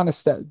they kind of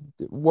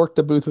worked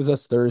the booth with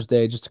us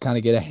Thursday just to kind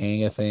of get a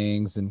hang of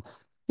things. And,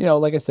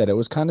 like I said, it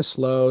was kind of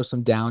slow,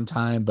 some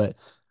downtime, but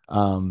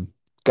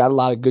got a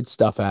lot of good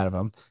stuff out of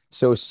them.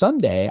 So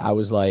Sunday, I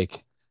was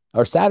like,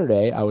 or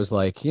Saturday, I was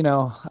like, I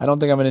don't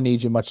think I'm going to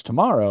need you much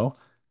tomorrow.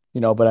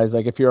 But I was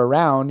like, if you're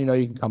around, you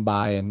can come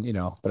by and,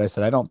 but I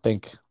said, I don't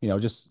think,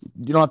 just,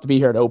 you don't have to be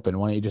here at open.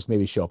 Why don't you just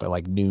maybe show up at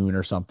like noon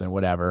or something,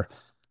 whatever.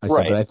 I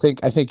said, but right.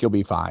 I think you'll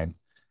be fine.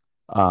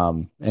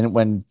 And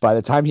when by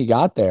the time he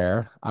got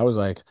there, I was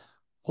like,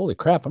 holy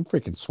crap, I'm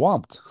freaking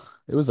swamped.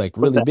 It was like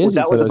But really busy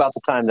that for was about those.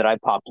 the time that I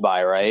popped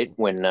by, right?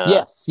 When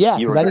Yes, yeah,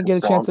 you because were I very didn't get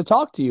a chance to swamped.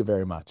 talk to you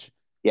very much.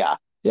 Yeah.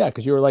 Yeah,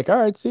 because you were like, all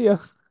right, see ya.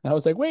 And I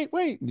was like, wait,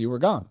 wait, and you were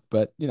gone.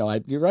 But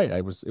you're right.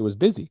 It was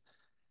busy.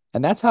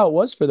 And that's how it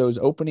was for those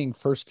opening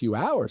first few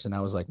hours. And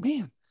I was like,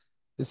 man,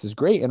 this is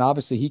great. And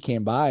obviously he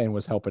came by and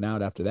was helping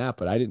out after that,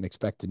 but I didn't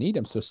expect to need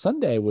him. So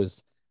Sunday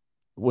was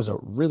a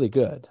really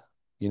good,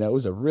 it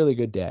was a really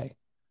good day.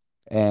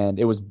 And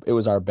it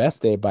was our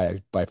best day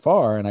by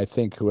far. And I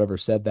think whoever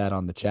said that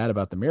on the chat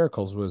about the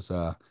miracles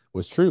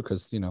was true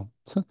because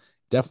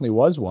definitely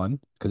was one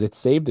because it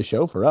saved the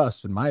show for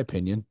us, in my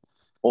opinion.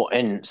 Well,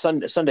 and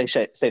Sunday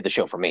saved the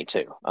show for me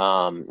too.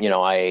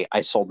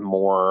 I sold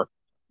more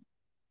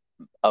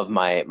of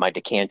my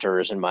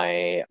decanters and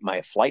my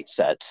flight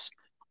sets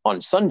on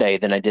Sunday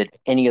than I did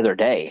any other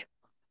day.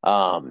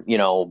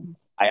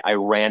 I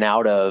ran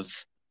out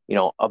of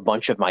a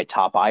bunch of my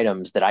top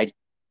items that I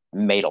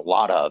made a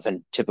lot of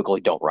and typically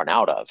don't run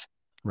out of.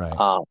 Right.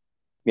 Um,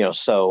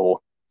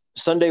 so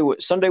Sunday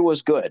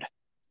was good.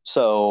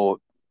 So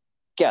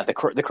yeah, the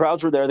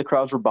crowds were there, the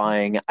crowds were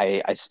buying.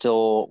 I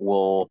still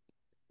will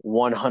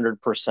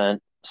 100%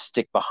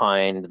 stick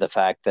behind the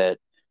fact that,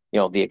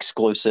 the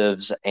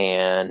exclusives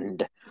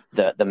and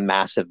the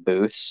massive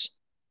booths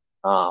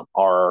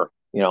are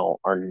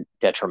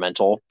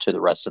detrimental to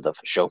the rest of the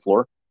show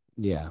floor.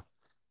 Yeah. And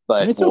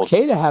But it's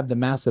okay to have the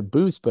massive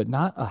booths, but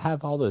not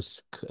have all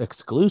those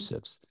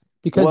exclusives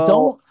because well,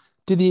 don't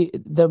do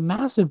the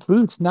massive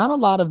booths, not a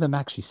lot of them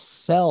actually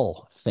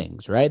sell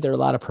things, right? There are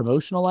a lot of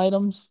promotional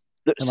items.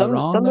 Am I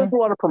wrong there's there?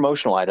 a lot of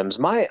promotional items.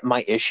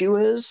 My issue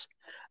is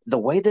the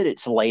way that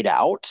it's laid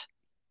out.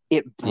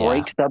 It Yeah.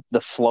 breaks up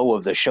the flow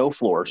of the show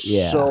floor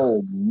Yeah.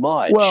 so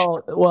much.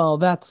 Well,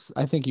 that's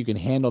I think you can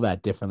handle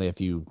that differently if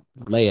you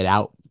lay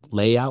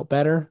out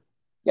better.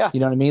 Yeah,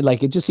 You know what I mean?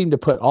 Like it just seemed to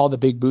put all the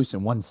big booths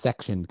in one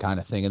section kind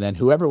of thing. And then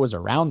whoever was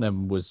around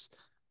them was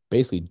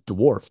basically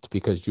dwarfed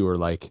because you were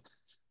like,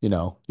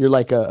 you're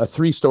like a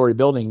three-story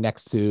building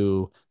next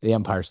to the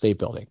Empire State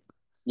Building.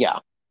 yeah.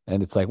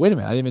 And it's like, wait a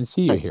minute, I didn't even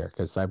see you here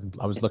because I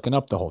was looking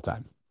up the whole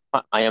time.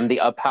 I am the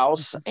up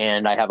house,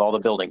 and I have all the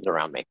buildings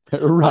around me.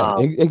 Right.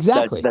 Um,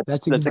 Exactly.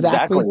 that's exactly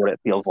Exactly. what it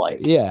feels like.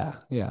 Yeah.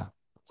 Yeah.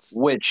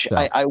 Which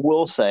I, So I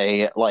will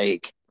say,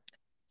 like,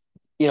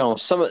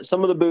 some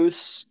of the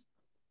booths,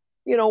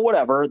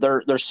 whatever,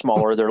 they're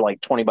smaller, they're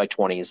like 20 by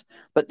 20s,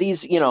 but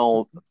these,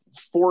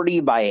 40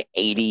 by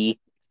 80,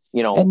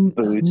 and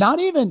booths, not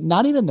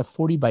even the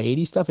 40 by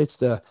 80 stuff. It's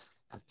the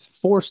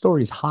 4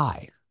 stories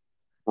high,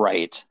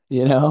 right?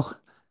 you know?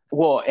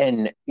 Well,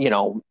 and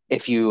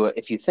if you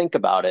think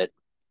about it,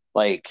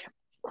 like,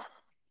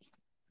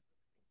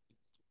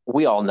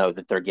 we all know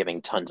that they're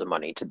giving tons of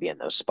money to be in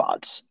those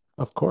spots,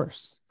 Of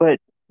course. but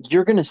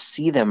you're going to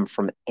see them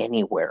from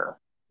anywhere.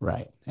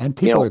 Right. And You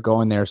people know, are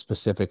going there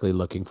specifically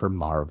looking for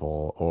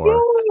Marvel or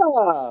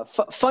yeah,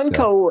 so.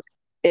 Funko,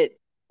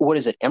 what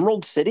is it?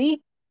 Emerald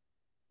City?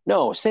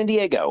 No, San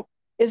Diego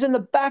is in the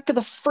back of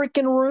the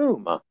freaking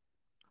room. And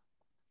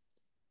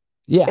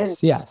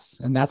Yes, yes.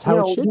 And that's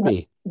how it should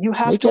be. you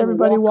have Make to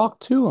everybody walk. walk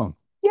to them.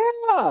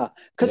 Yeah,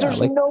 because Yeah,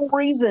 like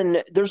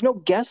there's no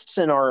guests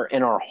in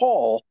our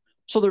hall,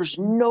 so there's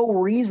no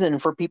reason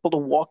for people to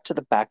walk to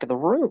the back of the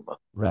room.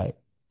 right.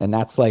 And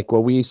that's like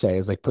what we say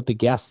is like put the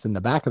guests in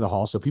the back of the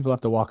hall so people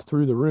have to walk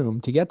through the room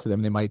to get to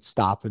them. They might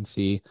stop and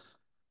see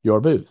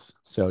your booth.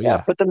 So Yeah, yeah.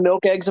 put the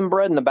milk, eggs, and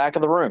bread in the back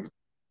of the room.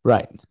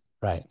 Right.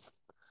 Right.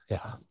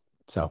 Yeah.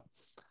 So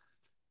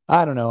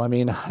I don't know. I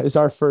mean,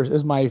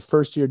 it's my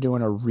first year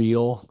doing a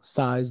real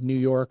size New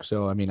York.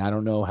 So I mean, I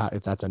don't know how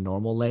if that's a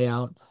normal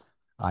layout.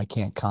 I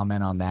can't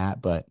comment on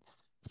that, but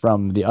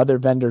from the other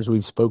vendors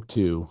we've spoke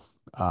to,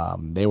 a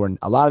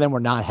lot of them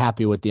were not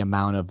happy with the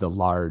amount of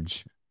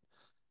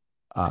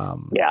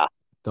um, Yeah,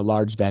 the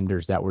large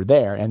vendors that were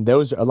there. And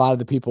those, a lot of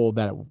the people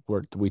that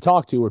we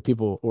talked to were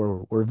people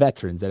or were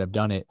veterans that have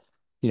done it,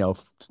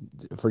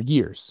 for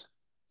years.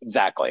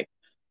 exactly.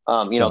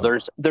 So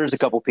There's a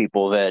couple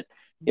people that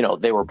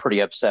they were pretty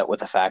upset with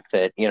the fact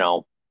that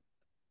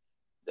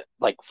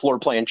like floor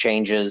plan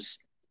changes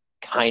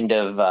kind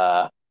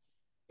of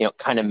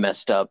kind of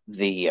messed up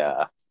the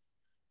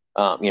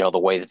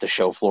way that the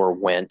show floor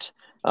went.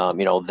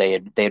 They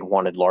had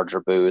wanted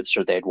larger booths,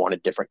 or they had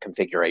wanted different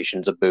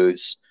configurations of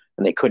booths,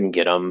 and they couldn't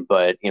get them.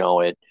 But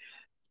it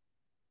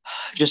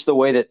just the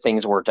way that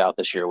things worked out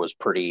this year was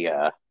pretty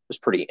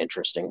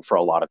interesting for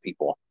a lot of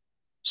people.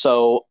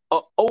 So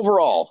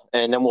overall,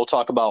 and then we'll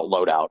talk about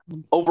loadout.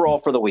 Overall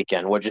for the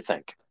weekend, what'd you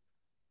think?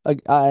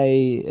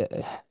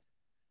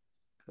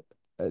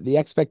 the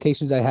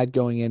expectations I had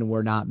going in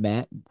were not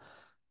met.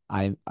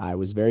 I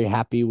was very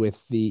happy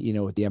with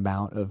the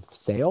amount of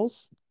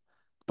sales,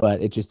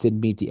 but it just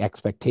didn't meet the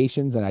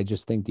expectations. And I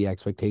just think the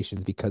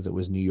expectations, because it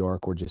was New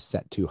York, were just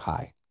set too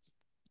high.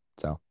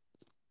 So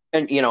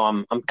And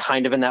I'm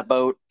kind of in that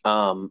boat.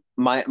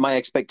 My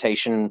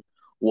expectation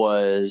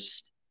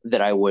was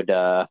that I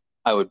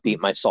would beat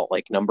my Salt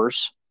Lake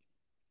numbers.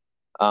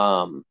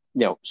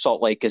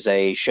 Salt Lake is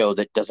a show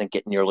that doesn't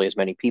get nearly as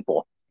many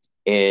people.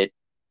 It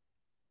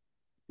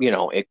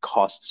it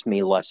costs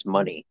me less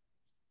money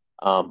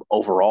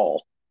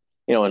overall,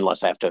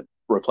 unless I have to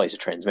replace a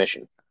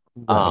transmission.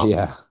 right, Um,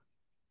 yeah,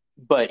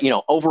 but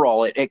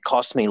overall, it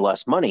costs me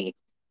less money,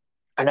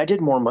 and I did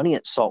more money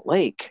at Salt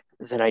Lake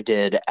than I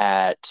did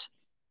at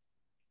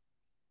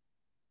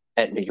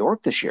New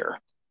York this year,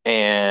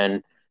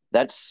 and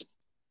that's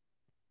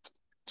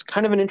it's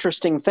kind of an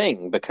interesting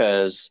thing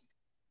because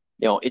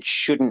it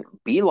shouldn't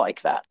be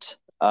like that.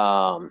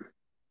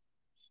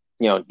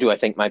 Do I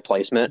think my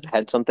placement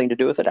had something to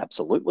do with it?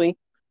 Absolutely.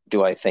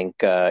 Do I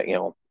think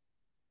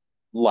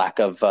lack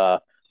of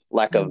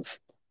lack of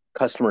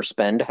customer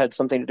spend had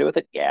something to do with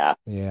it? Yeah,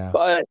 yeah,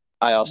 but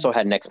I also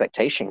had an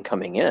expectation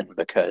coming in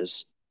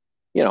because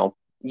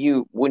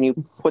you when you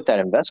put that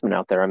investment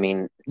out there, I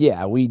mean,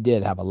 yeah. We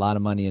did have a lot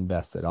of money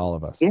invested, all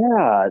of us.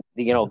 yeah,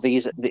 Yeah,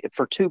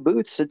 for two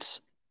booths,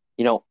 it's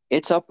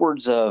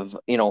upwards of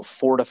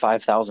 $4,000 to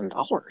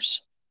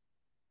 $5,000,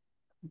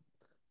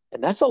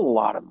 and that's a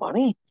lot of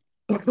money.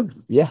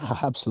 yeah,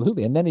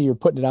 absolutely. And then you're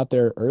putting it out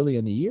there early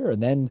in the year,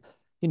 and then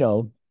you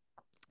know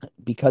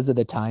because of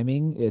the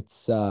timing,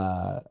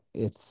 the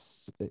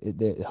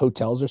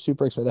hotels are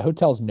super expensive. The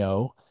hotels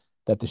know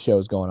that the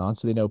show's going on,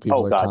 so they know Oh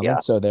people are God, coming, yeah.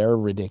 so they're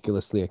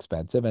ridiculously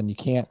expensive, and you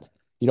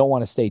don't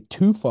want to stay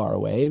too far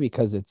away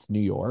because it's New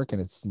York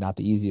and it's not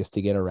the easiest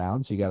to get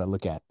around. So you got to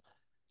look at,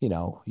 you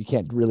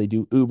can't really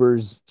do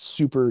Ubers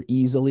super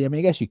easily. I mean,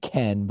 I guess you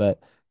can, but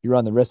you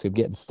run the risk of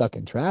getting stuck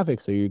in traffic.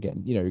 So you're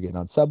getting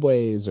on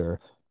subways or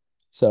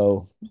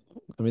so.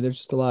 I mean, there's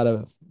just a lot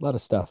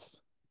of stuff.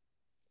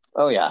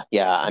 Oh yeah,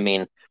 yeah. I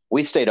mean,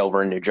 we stayed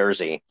over in New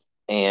Jersey,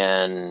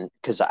 and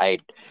because I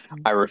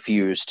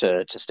refused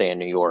to stay in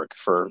New York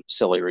for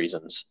silly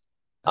reasons.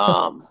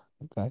 Um,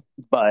 Okay.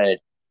 but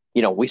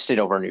we stayed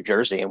over in New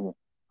Jersey, and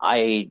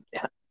I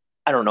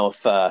I don't know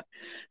if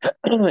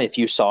if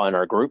you saw in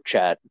our group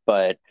chat,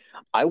 but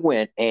I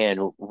went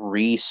and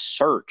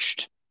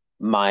researched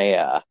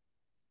my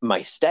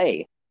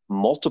stay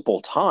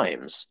multiple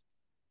times,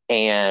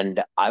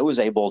 and I was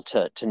able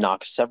to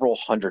knock several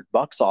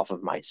 $100 off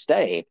of my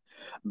stay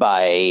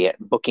by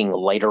booking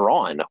later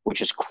on,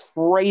 which is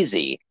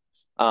crazy.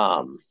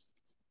 Um,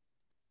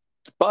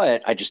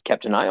 but I just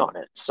kept an eye on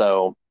it.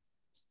 So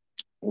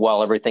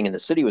while everything in the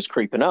city was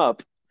creeping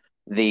up,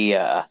 the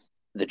uh,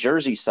 the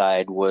Jersey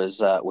side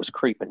was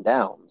creeping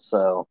down.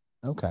 So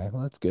Okay.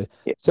 Well, that's good.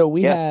 yeah, So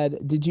yeah.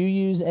 did you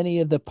use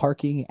any of the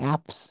parking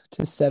apps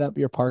to set up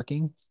your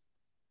parking?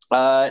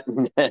 No.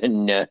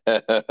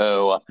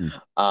 Hmm.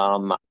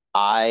 Um,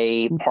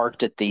 I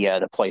parked at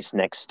the place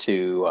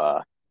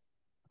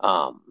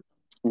um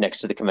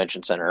next to the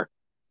convention center.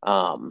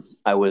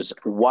 I was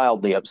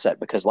wildly upset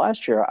because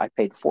last year I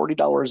paid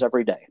 $40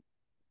 every day.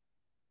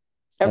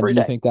 And Every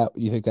day.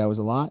 you think that was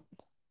a lot?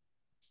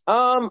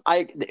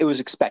 I it was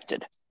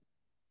expected.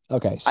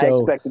 Okay. I So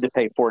expected to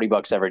pay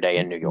 $40 every day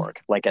in New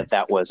York. Like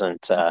that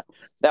wasn't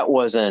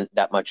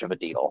that much of a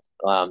deal.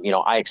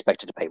 I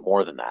expected to pay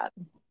more than that.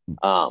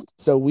 Um,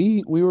 so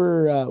we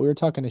were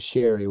talking to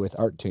Sherry with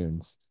Art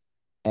Tunes,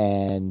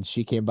 and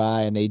she came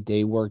by and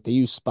they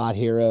use Spot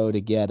Hero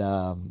to get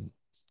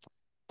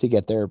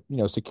their,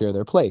 secure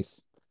their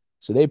place.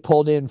 So they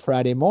pulled in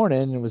Friday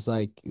morning and it was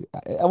like,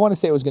 I want to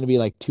say it was going to be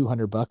like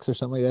 $200 or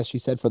something like that. She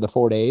said for the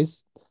 4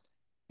 days.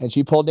 And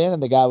she pulled in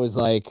and the guy was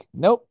like,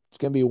 nope, it's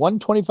going to be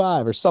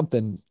 125 or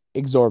something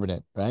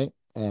exorbitant. Right.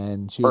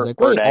 And she was like,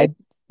 per wait, day.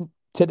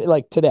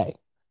 today.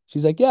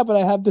 She's like, yeah, but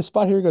I have this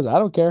spot here. He goes, I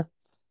don't care.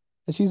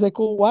 And she's like,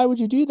 well, why would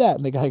you do that?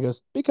 And the guy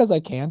goes, because I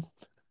can.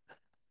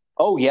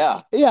 Oh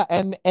yeah. Yeah,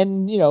 and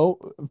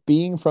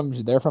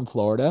they're from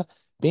Florida,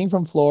 being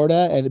from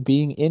Florida and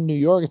being in New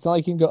York, it's not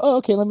like you can go, oh,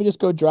 okay, let me just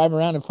go drive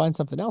around and find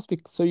something else.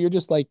 So you're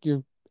just like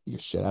you're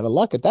shit out of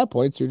luck at that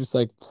point. So you're just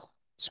like,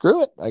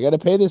 screw it, I got to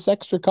pay this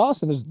extra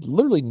cost, and there's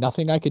literally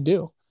nothing I could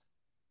do.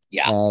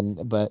 Yeah.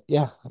 But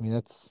yeah, I mean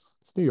it's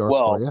New York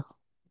for Well,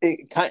 you.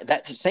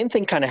 that the same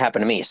thing kind of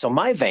happened to me. So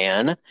my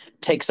van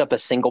takes up a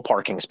single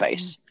parking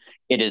space.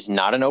 It is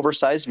not an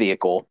oversized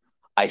vehicle.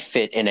 I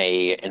fit in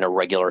a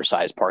regular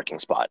size parking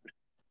spot.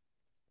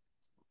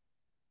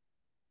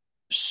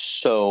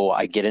 So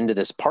I get into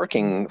this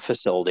parking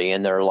facility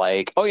and they're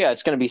like, "Oh yeah,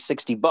 it's going to be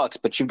 $60,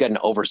 but you've got an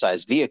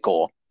oversized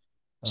vehicle,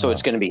 so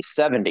it's going to Oh, be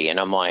 70." And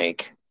I'm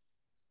like,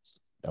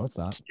 no, it's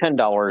not. "It's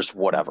 $10,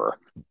 whatever.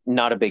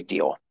 Not a big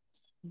deal."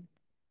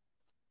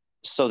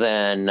 So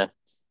then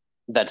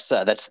that's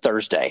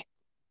Thursday.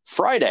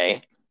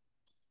 Friday,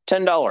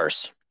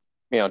 $10.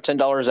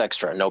 $10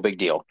 extra, no big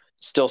deal.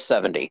 Still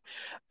 70.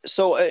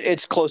 So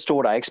it's close to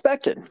what I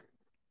expected.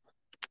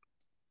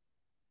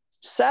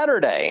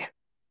 Saturday,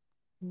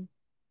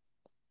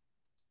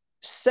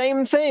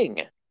 same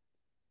thing.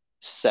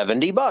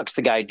 $70.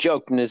 The guy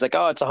joked and he's like,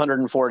 "Oh, it's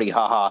 140,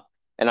 haha."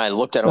 And I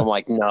looked at him, I'm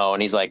like, "No."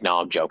 And he's like, "No,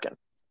 I'm joking."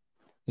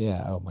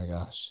 Yeah. Oh my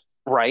gosh.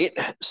 Right.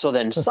 So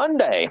then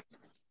Sunday,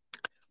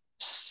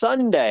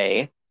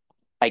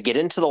 I get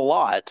into the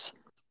lot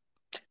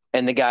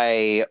and the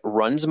guy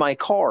runs my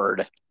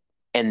card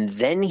and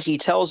then he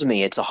tells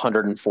me it's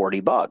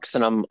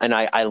 $140. And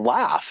I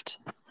laughed.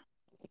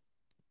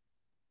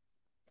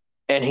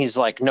 And he's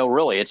like, "No,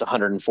 really, it's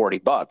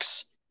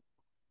 $140."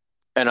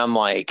 And I'm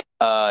like,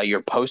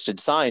 your posted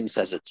sign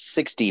says it's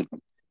 60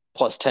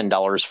 plus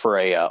 $10 for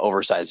a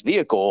oversized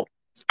vehicle.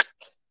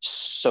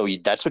 So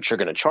that's what you're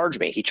going to charge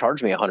me. He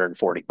charged me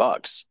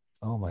 $140,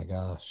 Oh my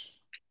gosh.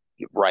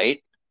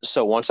 right?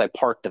 So once I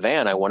parked the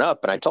van, I went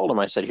up and I told him,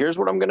 I said, "Here's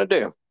what I'm going to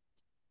do.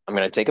 I'm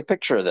going to take a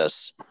picture of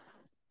this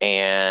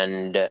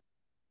and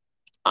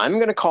I'm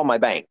going to call my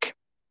bank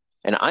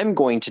and I'm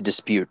going to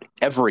dispute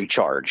every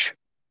charge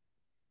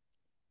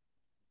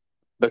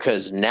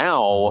because I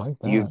now like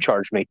you've that.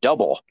 charged me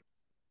double.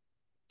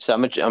 So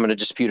I'm going to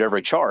dispute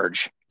every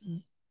charge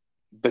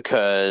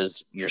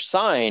because your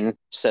sign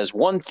says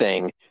one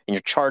thing and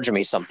you're charging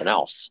me something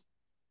else."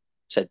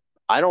 Said,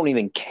 "I don't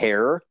even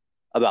care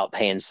about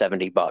paying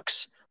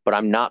 $70, but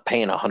I'm not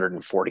paying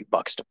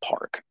 $140 to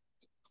park."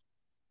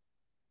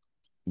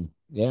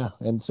 Yeah.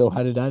 And so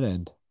how did that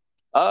end?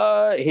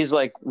 He's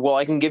like, "Well,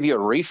 I can give you a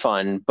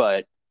refund,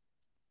 but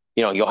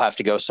you'll have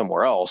to go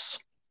somewhere else."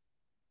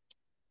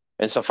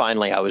 And so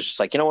finally, I was just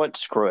like, you know what?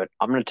 Screw it.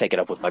 I'm going to take it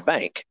up with my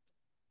bank.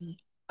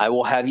 I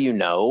will have you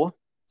know,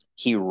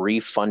 he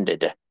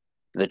refunded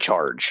the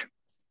charge.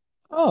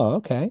 Oh,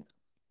 okay.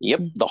 Yep,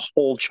 the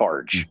whole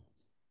charge.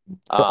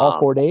 For all Um,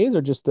 4 days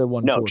or just the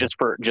no, 140? just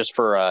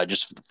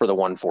for the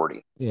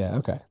 140. Yeah,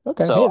 okay.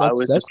 Okay. So Hey,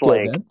 that's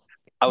good then.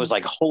 I was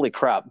like, holy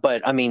crap!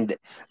 But I mean,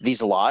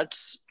 these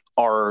lots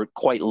are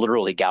quite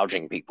literally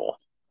gouging people,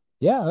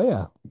 Yeah, oh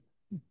yeah.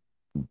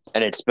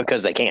 and it's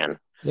because they can.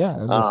 Yeah,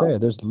 I was gonna say Um,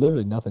 there's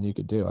literally nothing you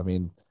could do. I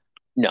mean,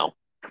 no,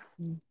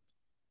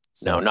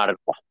 no, so not at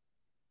all.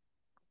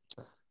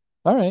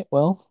 all right,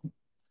 well,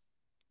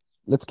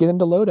 let's get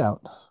into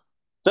loadout.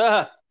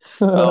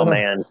 Oh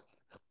man,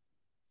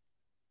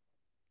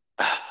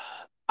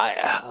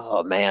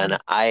 oh man,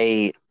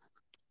 I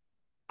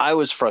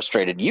was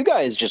frustrated. You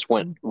guys just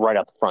went right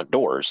out the front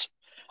doors.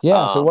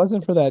 Yeah, if it Um,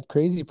 wasn't for that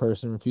crazy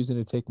person refusing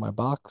to take my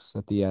box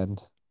at the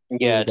end, we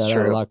would yeah, have it's got out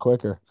a true. lot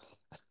quicker.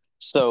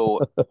 So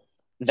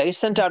they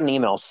sent out an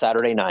email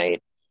Saturday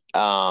night.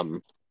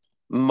 Um,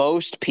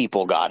 most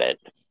people got it.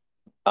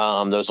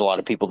 There was a lot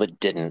of people that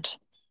didn't,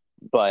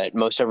 but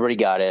most everybody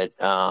got it.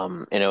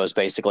 And it was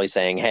basically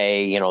saying,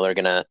 hey, they're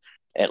gonna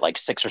at like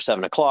 6 or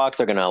 7 o'clock,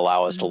 they're gonna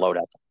allow us to load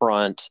out the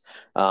front.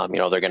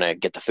 They're gonna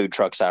get the food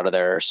trucks out of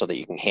there so that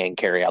you can hand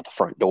carry out the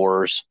front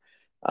doors.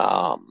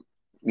 Um,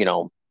 you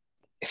know,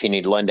 if you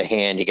need lend a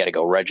hand, you got to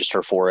go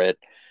register for it.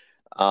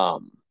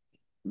 Um,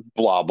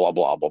 blah blah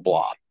blah blah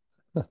blah.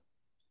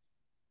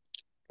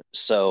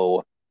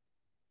 So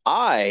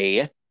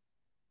I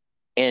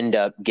end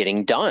up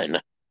getting done.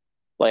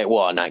 Like,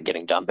 well, not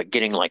getting done, but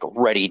getting like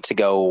ready to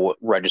go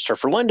register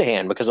for lend a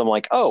hand because I'm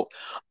like, oh,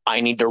 I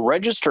need to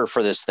register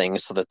for this thing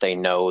so that they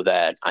know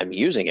that I'm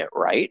using it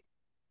right.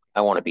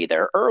 I want to be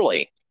there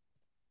early.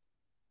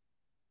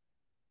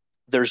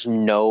 There's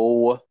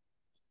no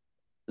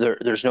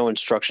there's no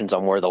instructions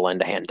on where the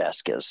lend a hand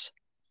desk is.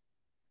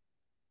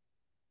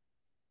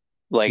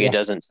 Like it Yeah.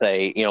 doesn't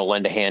say,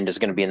 lend a hand is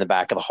going to be in the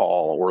back of the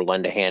hall or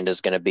lend a hand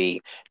is going to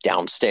be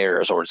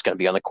downstairs or it's going to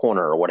be on the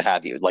corner or what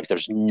have you. Like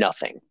there's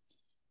nothing.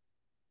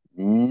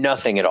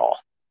 Nothing at all.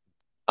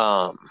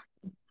 Um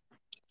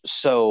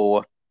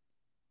so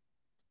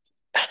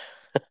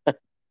I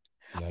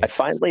Yikes.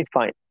 finally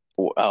find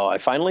I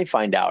finally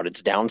find out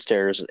it's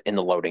downstairs in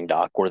the loading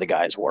dock where the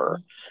guys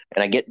were.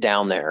 And I get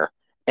down there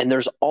and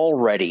there's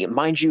already,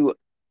 mind you,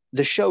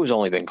 the show's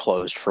only been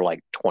closed for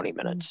like 20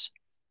 minutes.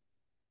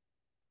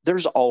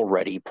 There's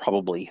already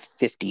probably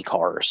 50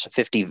 cars,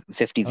 50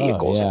 Oh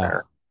vehicles in yeah.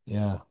 there.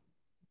 Yeah.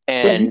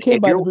 Yeah, you And came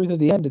if by the you're booth at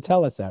the end to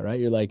tell us that, right?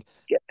 You're like,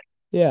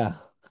 yeah.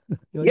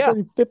 You're like, there's yeah,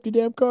 already 50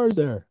 damn cars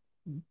there.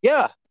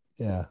 yeah.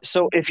 Yeah.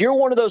 So if you're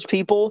one of those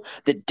people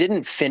that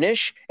didn't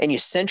finish and you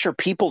sent your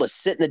people to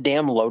sit in the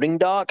damn loading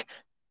dock,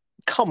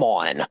 come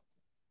on.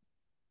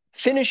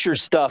 Finish your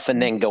stuff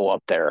and then go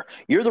up there.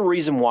 You're the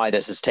reason why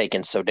this has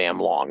taken so damn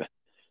long.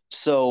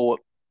 So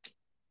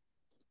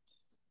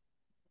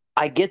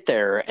I get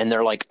there and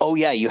they're like, "Oh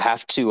yeah, you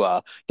have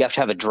to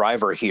have a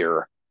driver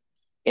here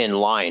in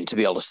line to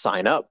be able to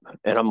sign up."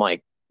 And I'm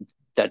like,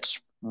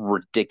 "That's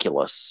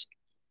ridiculous.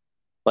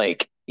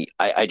 Like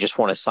I just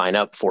want to sign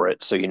up for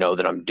it so you know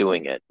that I'm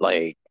doing it.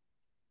 Like,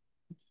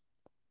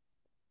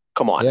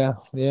 come on." Yeah.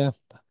 Yeah.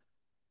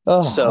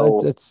 Oh,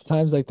 So it's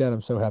times like that.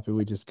 I'm so happy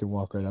we just can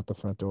walk right out the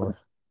front door.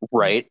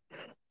 right.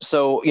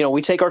 So,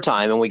 we take our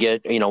time and we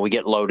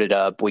get loaded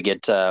up, we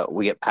get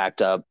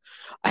packed up.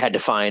 I had to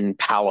find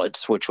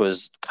pallets, which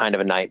was kind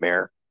of a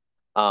nightmare.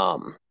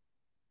 Um,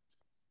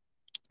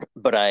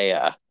 but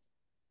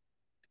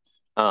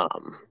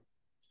um,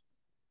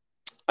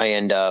 I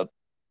end up,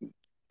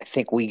 I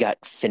think we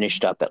got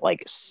finished up at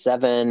like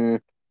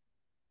 7:40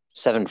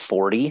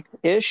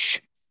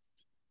 ish.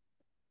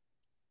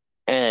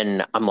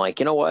 And I'm like,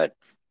 you know what?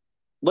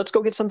 Let's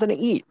go get something to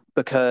eat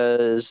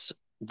because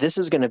this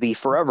is going to be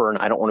forever. And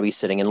I don't want to be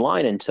sitting in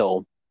line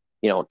until,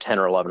 10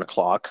 or 11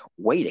 o'clock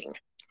waiting.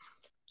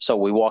 So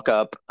we walk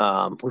up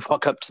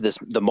to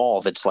the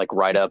mall that's like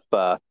right up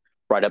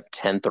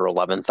 10th or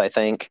 11th, I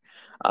think.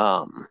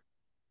 Um,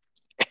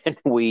 and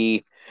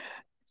we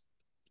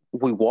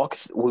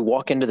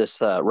walk into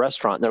this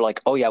restaurant and they're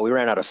like, "Oh yeah, we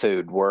ran out of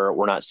food.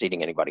 We're not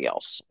seating anybody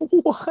else."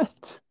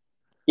 What?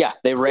 Yeah,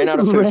 they ran out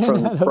of Who food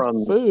ran out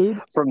of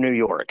food? from New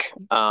York.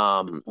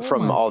 Oh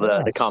From my all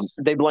gosh.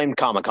 they blamed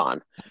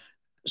Comic-Con.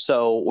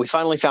 So we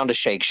finally found a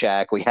Shake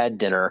Shack. We had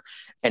dinner,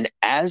 and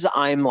as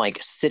I'm like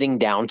sitting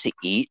down to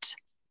eat,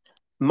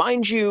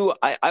 mind you,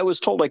 I was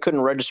told I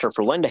couldn't register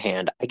for Lend a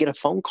Hand. I get a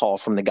phone call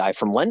from the guy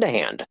from Lend a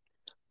Hand,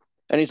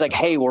 and he's like,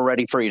 "Hey, we're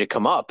ready for you to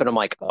come up." And I'm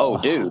like, "Oh, Oh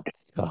dude."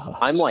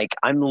 gosh.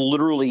 I'm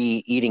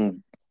literally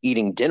eating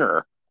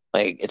dinner.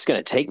 Like it's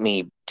gonna take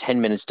me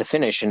 10 minutes to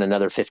finish and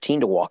another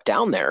 15 to walk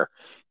down there.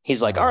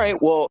 He's like, all Oh,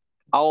 right, well,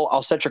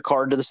 I'll set your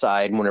card to the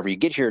side and whenever you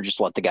get here, just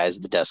let the guys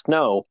at the desk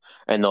know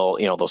and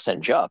they'll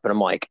send you up. And I'm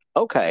like,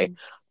 okay.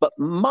 But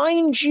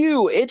mind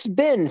you, it's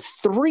been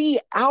 3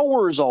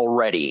 hours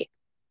already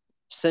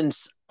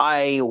since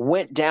I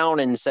went down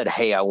and said,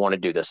 hey, I want to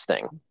do this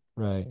thing.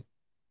 right.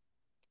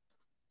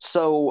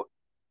 So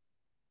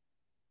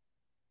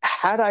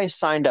had I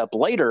signed up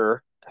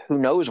later, who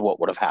knows what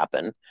would have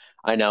happened.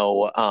 I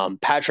know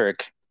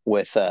Patrick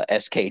with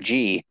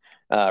SKG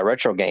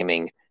Retro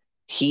Gaming,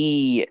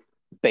 he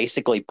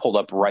basically pulled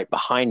up right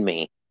behind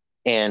me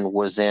and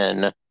was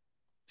in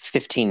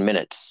 15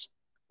 minutes,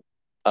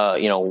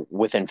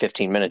 within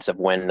 15 minutes of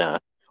when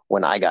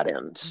I got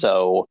in.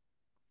 So,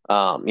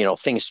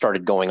 things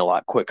started going a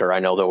lot quicker. I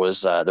know there was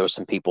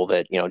some people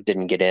that,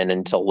 didn't get in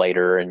until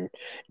later and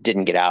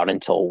didn't get out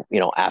until,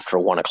 after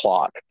 1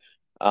 o'clock.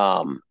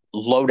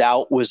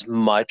 Loadout was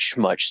much,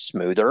 much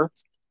smoother.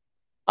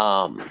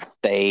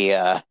 They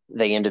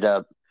ended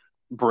up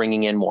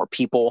bringing in more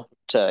people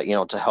to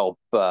help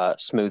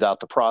smooth out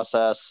the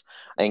process.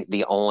 I think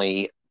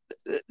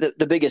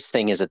the biggest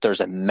thing is that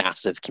there's a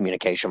massive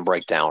communication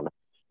breakdown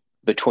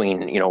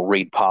between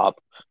Reed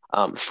Pop,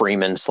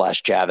 Freeman /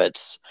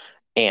 Javits,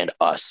 and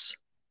us.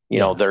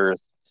 Yeah.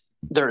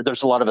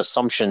 There's a lot of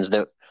assumptions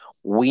that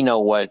we know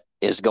what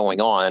is going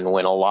on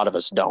when a lot of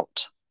us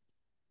don't.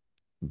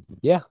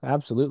 Yeah,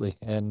 absolutely.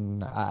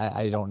 And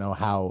I don't know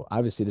how,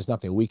 obviously there's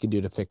nothing we can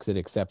do to fix it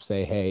except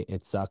say, hey,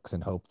 it sucks.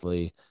 And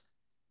hopefully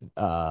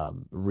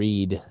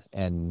Reed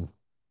and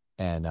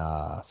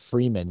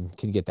Freeman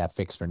can get that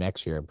fixed for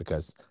next year,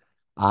 because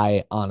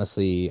I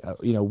honestly,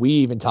 we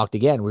even talked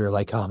again. We were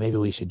like, oh, maybe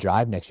we should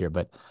drive next year,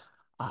 but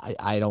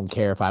I don't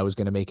care if I was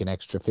going to make an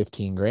extra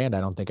 15 grand.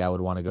 I don't think I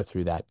would want to go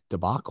through that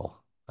debacle.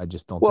 I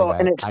just don't think Well,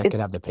 and I could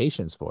have the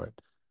patience for it.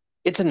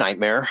 it's a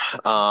nightmare.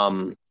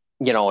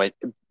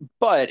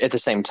 But at the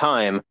same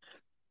time,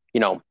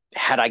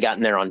 had I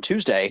gotten there on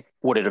Tuesday,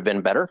 would it have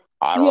been better?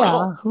 I don't know.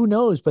 Yeah, who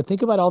knows? But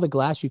think about all the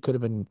glass you could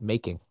have been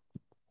making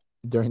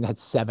during that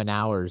 7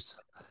 hours.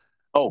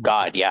 Oh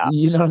God, yeah.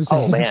 You know what I'm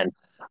Oh saying? man,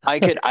 I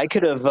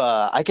could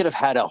have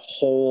had a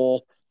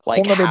whole Whole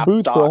like nother half booth for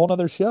a stock. whole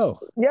nother show.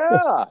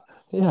 Yeah.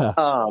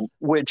 Yeah.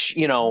 Which,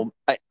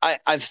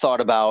 I've thought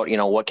about,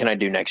 what can I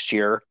do next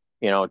year,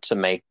 to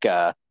make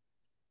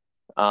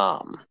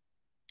um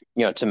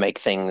to make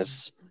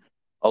things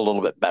a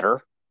little bit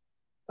better.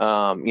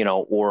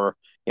 Or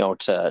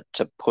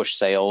to push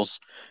sales.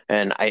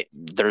 And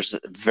there's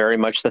very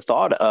much the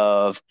thought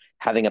of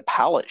having a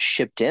pallet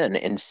shipped in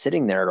and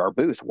sitting there at our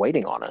booth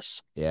waiting on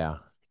us. Yeah.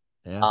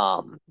 Yeah.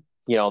 Um,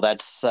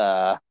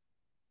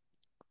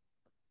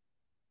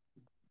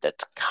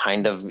 that's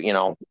kind of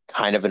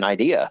an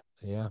idea.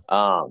 Yeah.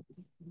 Um,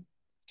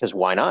 because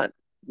why not?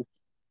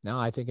 No,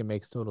 I think it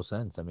makes total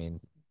sense. I mean,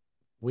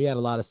 we had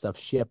a lot of stuff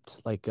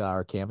shipped, like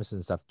our canvas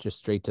and stuff, just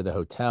straight to the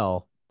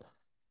hotel.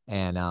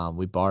 And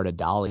we borrowed a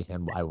dolly,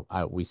 and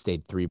we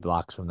stayed 3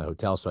 blocks from the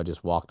hotel. So I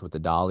just walked with the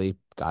dolly,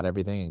 got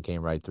everything, and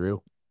came right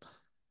through.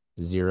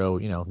 Zero,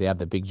 they have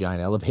the big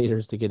giant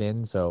elevators to get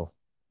in. So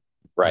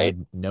I Right.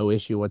 had no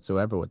issue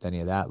whatsoever with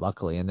any of that,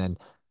 luckily. And then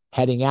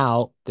heading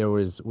out,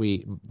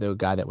 the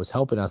guy that was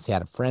helping us, he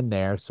had a friend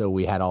there. So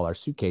we had all our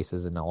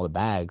suitcases and all the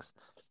bags.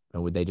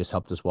 And they just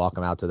helped us walk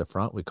them out to the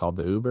front. We called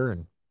the Uber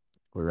and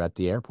we were at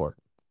the airport.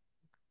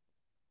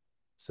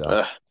 So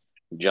Ugh,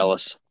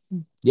 jealous.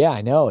 yeah,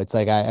 I know. It's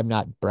like I'm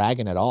not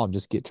bragging at all. I'm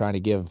just trying to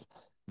give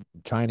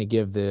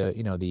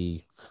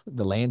the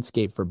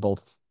landscape for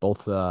both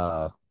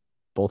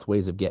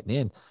ways of getting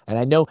in. And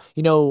I know,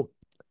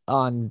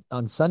 on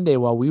Sunday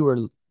while we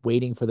were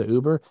waiting for the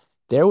Uber,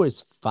 there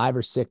was 5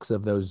 or 6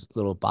 of those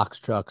little box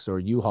trucks or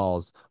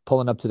U-Hauls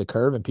pulling up to the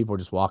curb, and people were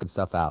just walking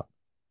stuff out,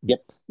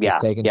 Yep. just Yeah.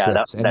 taking Yeah. That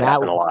trips. And that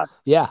happened a lot.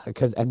 yeah,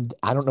 and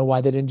I don't know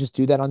why they didn't just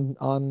do that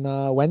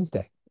on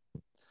Wednesday.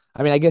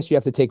 I mean, I guess you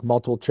have to take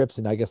multiple trips,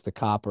 and I guess the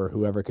cop or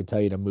whoever could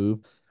tell you to move.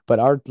 But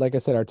like I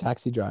said, our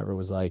taxi driver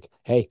was like,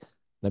 "Hey,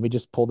 let me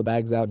just pull the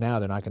bags out now.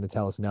 They're not going to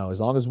tell us no,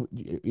 as long as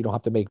you don't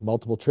have to make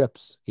multiple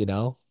trips,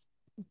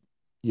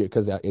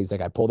 Because he's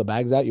like, I pull the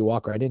bags out, you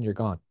walk right in, you're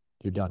gone,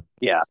 you're done."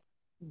 Yeah.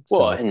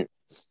 Well, So and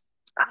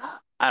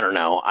I don't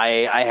know.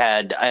 I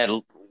had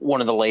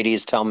one of the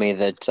ladies tell me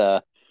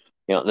that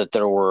that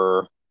there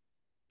were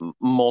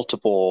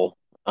multiple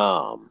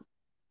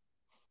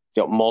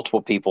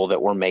multiple people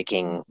that were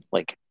making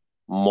like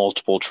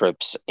multiple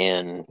trips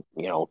in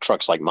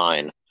trucks like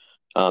mine,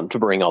 to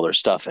bring all their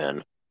stuff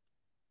in,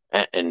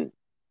 and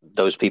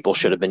those people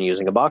should have been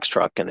using a box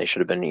truck, and they should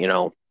have been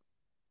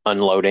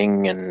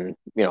unloading and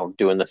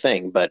doing the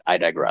thing. But I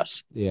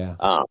digress. yeah,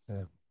 um,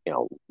 yeah,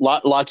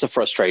 lots of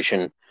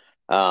frustration.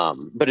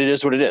 But it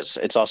is what it is.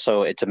 It's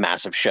a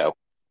massive show.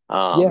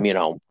 yeah,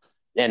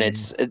 And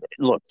and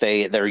look,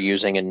 they're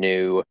using a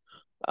new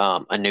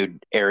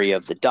area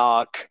of the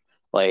dock.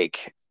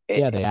 Like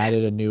yeah, they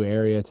added a new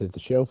area to the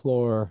show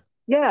floor.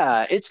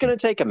 yeah, it's going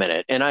to take a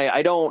minute. And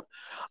I don't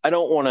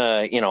want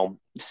to,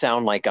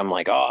 sound like I'm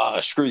like, oh,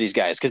 screw these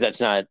guys. Cause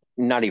that's not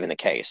even the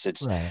case.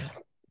 Right.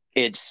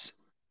 It's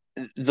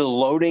the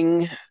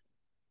loading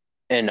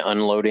and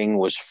unloading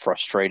was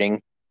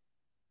frustrating.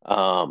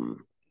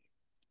 Um,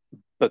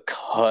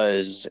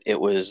 because it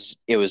was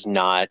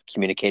not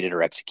communicated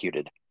or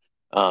executed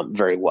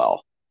very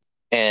well.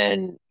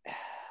 And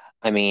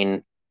I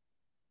mean,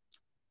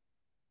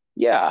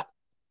 yeah,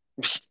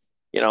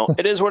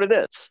 it is what it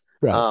is.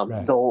 Right,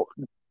 right.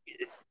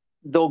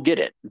 They'll get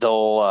it.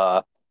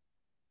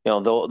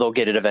 they'll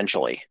get it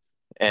eventually,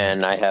 Right.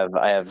 and I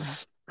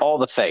have all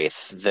the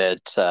faith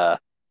that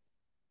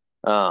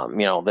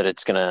that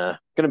it's gonna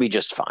be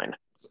just fine.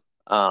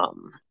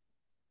 Um,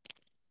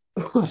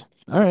 All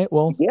right.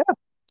 Well, yeah.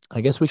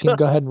 I guess we can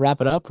go ahead and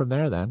wrap it up from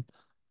there then.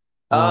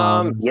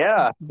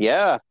 Yeah,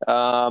 yeah.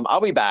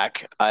 I'll be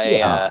back.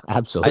 Yeah, I saw,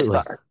 absolutely.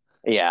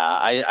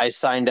 yeah, I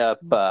signed up.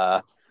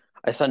 I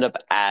signed up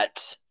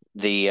at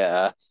Through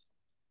the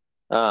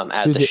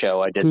the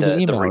show. I did through the the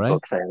email, right?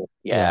 rebook thing.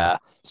 Yeah. Yeah.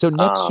 So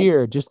next Um,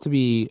 year, just to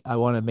be, I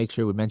want to make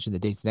sure we mention the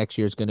dates. Next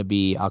year is going to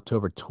be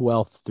October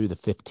 12th through the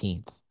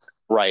 15th.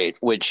 right.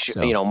 Which,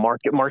 So,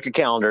 mark your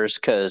calendars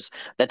because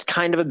that's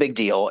kind of a big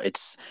deal.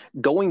 It's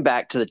going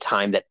back to the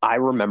time that I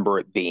remember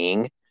it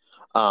being.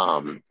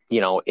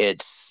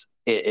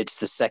 It's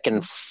the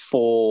second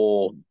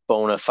full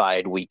bona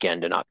fide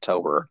weekend in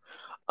October.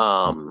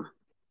 Um,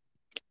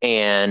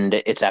 and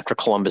it's after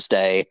Columbus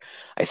Day.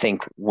 I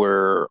think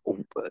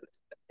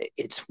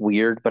it's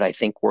weird, but I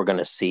think we're going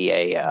to see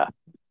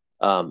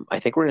I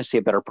think we're going to see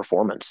a better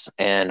performance.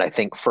 And I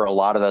think for a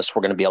lot of us,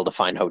 we're going to be able to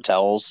find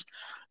hotels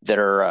that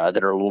are a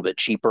little bit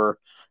cheaper.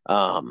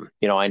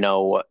 I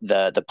know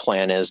the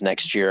plan is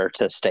next year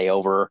to stay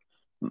over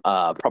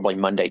probably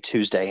Monday,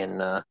 Tuesday,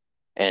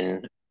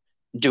 and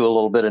do a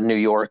little bit of New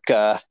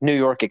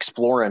York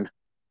exploring.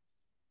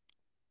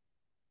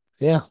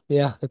 yeah,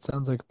 yeah, that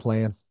sounds like a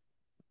plan.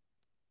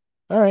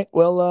 All right.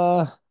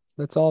 Well,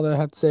 that's all that I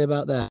have to say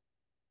about that.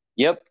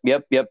 Yep,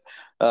 yep, yep.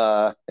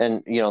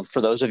 And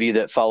for those of you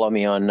that follow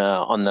me on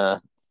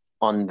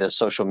the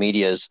social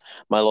medias,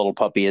 my little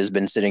puppy has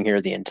been sitting here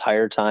the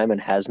entire time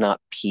and has not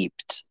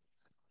peeped.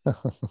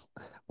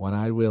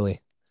 One-eyed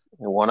Willie.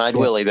 One-eyed Can't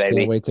Willie, can't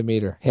baby. wait to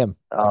meet her. Him.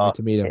 Can't Uh, wait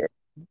to meet him.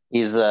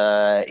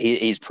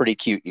 he's pretty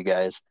cute, you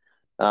guys.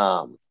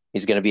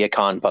 He's gonna be a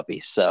con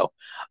puppy. So,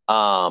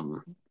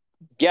 um,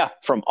 yeah,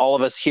 from all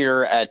of us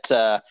here at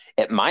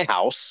my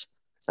house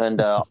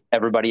and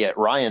everybody at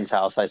Ryan's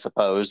house, I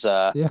suppose.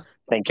 Yeah.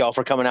 Thank y'all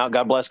for coming out.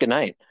 God bless. Good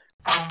night.